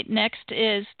 All right, next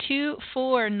is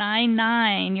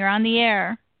 2499. You're on the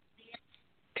air.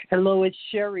 Hello, it's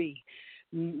Sherry.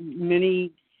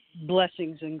 Many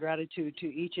blessings and gratitude to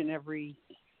each and every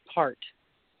heart.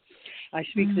 I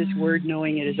speak this word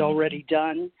knowing it is already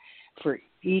done for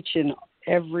each and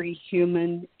every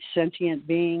human, sentient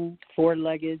being,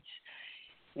 four-legged,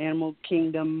 animal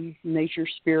kingdom, nature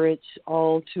spirits,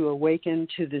 all to awaken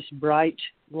to this bright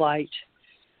light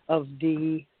of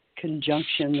the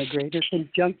conjunction, the greater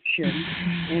conjunction,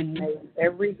 and may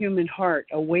every human heart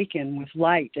awaken with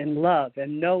light and love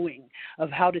and knowing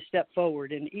of how to step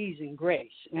forward in ease and grace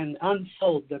and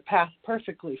unfold the path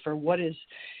perfectly for what is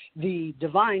the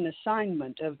divine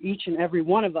assignment of each and every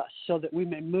one of us, so that we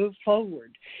may move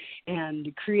forward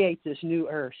and create this new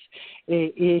earth,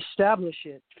 establish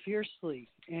it fiercely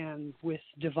and with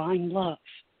divine love.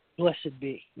 Blessed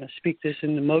be. I speak this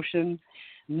into motion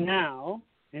now,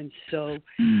 and so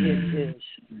it is.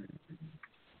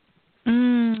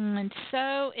 And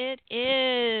so it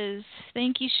is.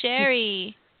 Thank you,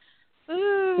 Sherry.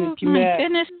 Ooh, Thank you, my Matt.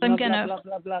 goodness, I'm Love, gonna love,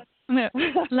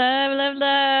 love, love,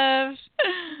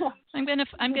 love. I'm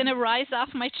gonna rise off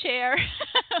my chair.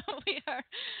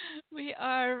 we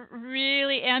are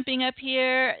really amping up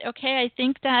here. Okay, I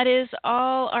think that is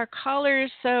all our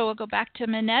callers. So we'll go back to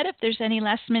Manette if there's any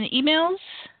last minute emails.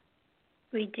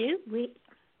 We do. We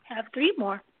have 3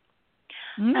 more.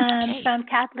 Okay. From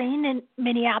Kathleen in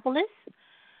Minneapolis.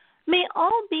 May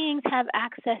all beings have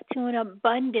access to an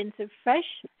abundance of fresh,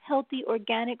 healthy,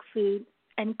 organic food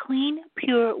and clean,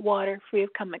 pure water free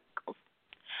of chemicals.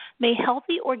 May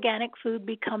healthy, organic food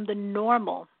become the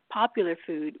normal, popular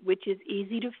food, which is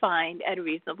easy to find at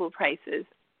reasonable prices.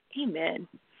 Amen.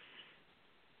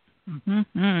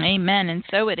 Amen. And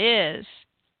so it is.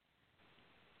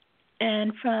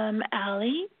 And from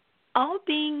Allie, all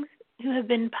beings who have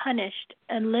been punished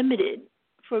and limited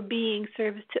for being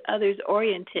service to others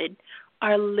oriented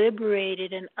are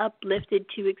liberated and uplifted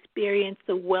to experience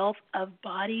the wealth of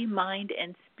body, mind,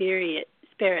 and spirit.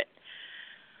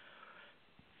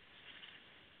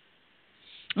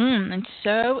 And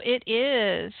so it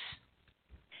is.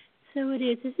 So it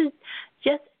is. This is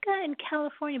Jessica in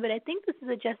California, but I think this is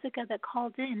a Jessica that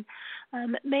called in.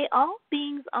 May all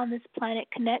beings on this planet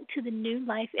connect to the new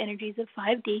life energies of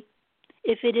 5D.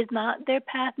 If it is not their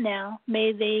path now,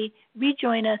 may they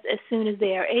rejoin us as soon as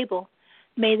they are able.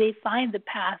 May they find the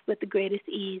path with the greatest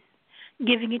ease.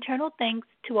 Giving eternal thanks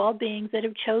to all beings that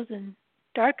have chosen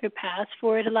darker paths,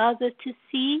 for it allows us to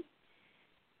see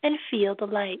and feel the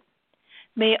light.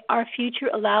 May our future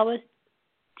allow us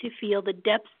to feel the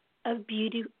depths of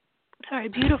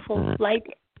beautiful light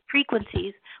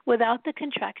frequencies without the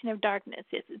contraction of darkness.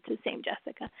 Yes, it's the same,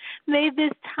 Jessica. May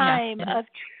this time of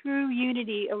true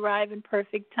unity arrive in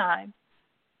perfect time.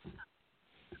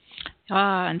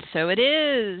 And so it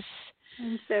is.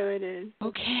 And so it is.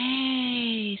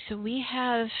 Okay, so we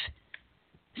have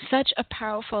such a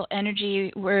powerful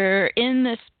energy. We're in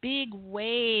this big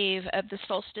wave of the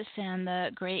solstice and the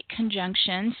great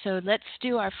conjunction. So let's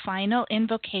do our final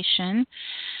invocation.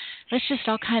 Let's just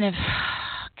all kind of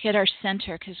get our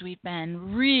center, because we've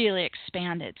been really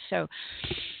expanded. So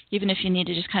even if you need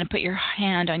to just kind of put your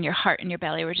hand on your heart and your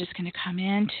belly, we're just going to come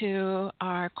into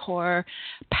our core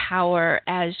power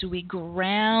as we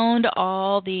ground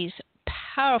all these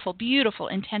powerful, beautiful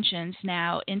intentions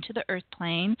now into the earth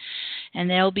plane, and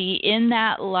they'll be in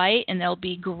that light, and they'll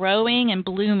be growing and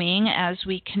blooming as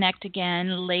we connect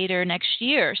again later next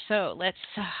year. So let's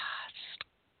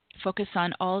focus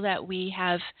on all that we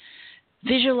have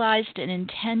visualized and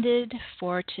intended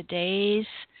for today's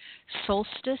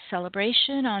solstice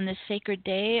celebration on this sacred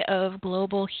day of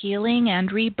global healing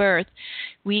and rebirth.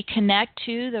 We connect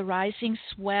to the rising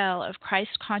swell of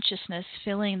Christ consciousness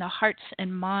filling the hearts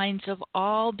and minds of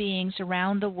all beings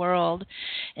around the world.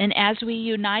 And as we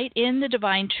unite in the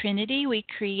Divine Trinity, we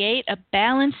create a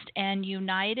balanced and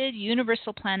united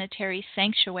universal planetary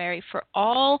sanctuary for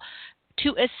all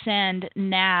to ascend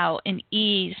now in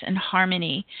ease and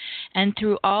harmony, and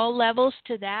through all levels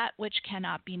to that which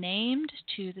cannot be named,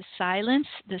 to the silence,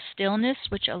 the stillness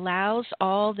which allows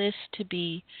all this to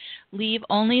be. Leave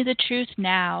only the truth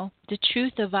now, the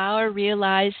truth of our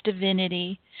realized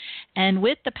divinity. And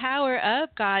with the power of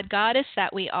God, Goddess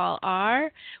that we all are,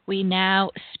 we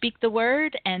now speak the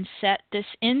word and set this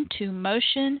into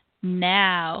motion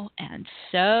now. And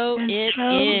so it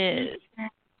is.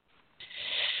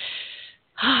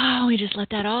 We just let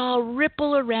that all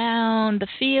ripple around the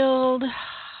field.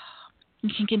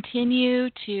 You can continue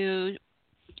to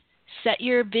set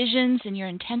your visions and your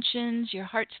intentions, your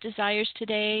heart's desires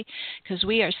today, because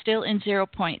we are still in 0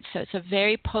 point. So it's a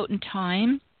very potent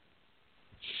time.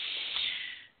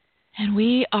 And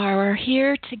we are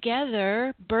here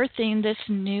together, birthing this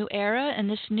new era and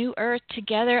this new earth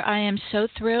together. I am so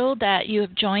thrilled that you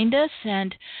have joined us,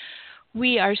 and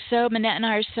Manette and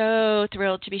I are so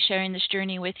thrilled to be sharing this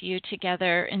journey with you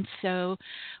together. And so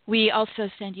we also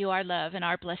send you our love and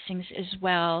our blessings as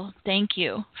well. Thank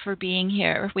you for being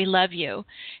here. We love you.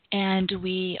 And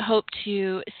we hope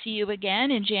to see you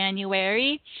again in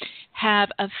January. Have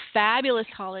a fabulous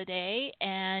holiday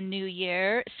and New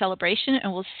Year celebration,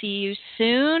 and we'll see you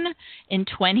soon in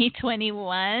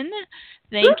 2021.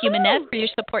 Thank you, Manette, for your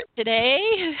support today.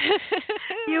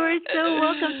 You are so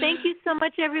welcome. Thank you so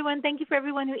much, everyone. Thank you for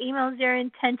everyone who emails their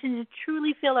intention to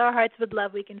truly fill our hearts with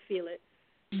love. We can feel it.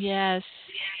 Yes,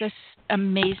 that's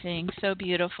amazing. So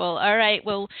beautiful. All right,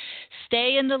 well,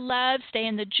 stay in the love, stay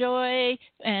in the joy,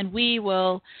 and we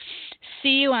will see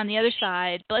you on the other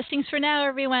side. Blessings for now,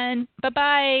 everyone.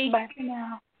 Bye-bye. Bye for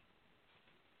now.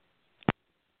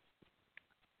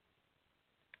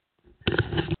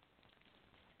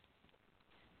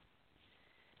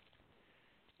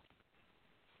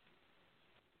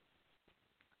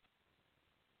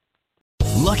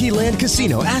 Lucky Land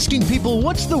Casino, asking people,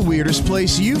 what's the weirdest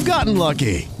place you've gotten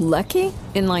lucky? Lucky?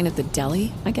 In line at the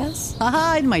deli, I guess?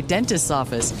 Aha, in my dentist's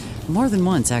office. More than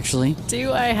once, actually.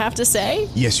 Do I have to say?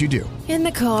 Yes, you do. In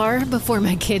the car before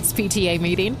my kids' PTA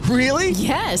meeting. Really?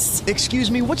 Yes. Excuse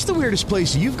me, what's the weirdest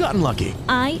place you've gotten lucky?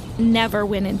 I never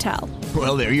win and tell.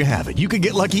 Well, there you have it. You can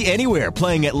get lucky anywhere,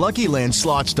 playing at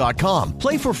LuckyLandSlots.com.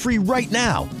 Play for free right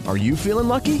now. Are you feeling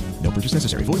lucky? No purchase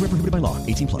necessary. Void where prohibited by law.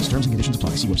 18+. Terms and conditions apply.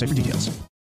 See website for details.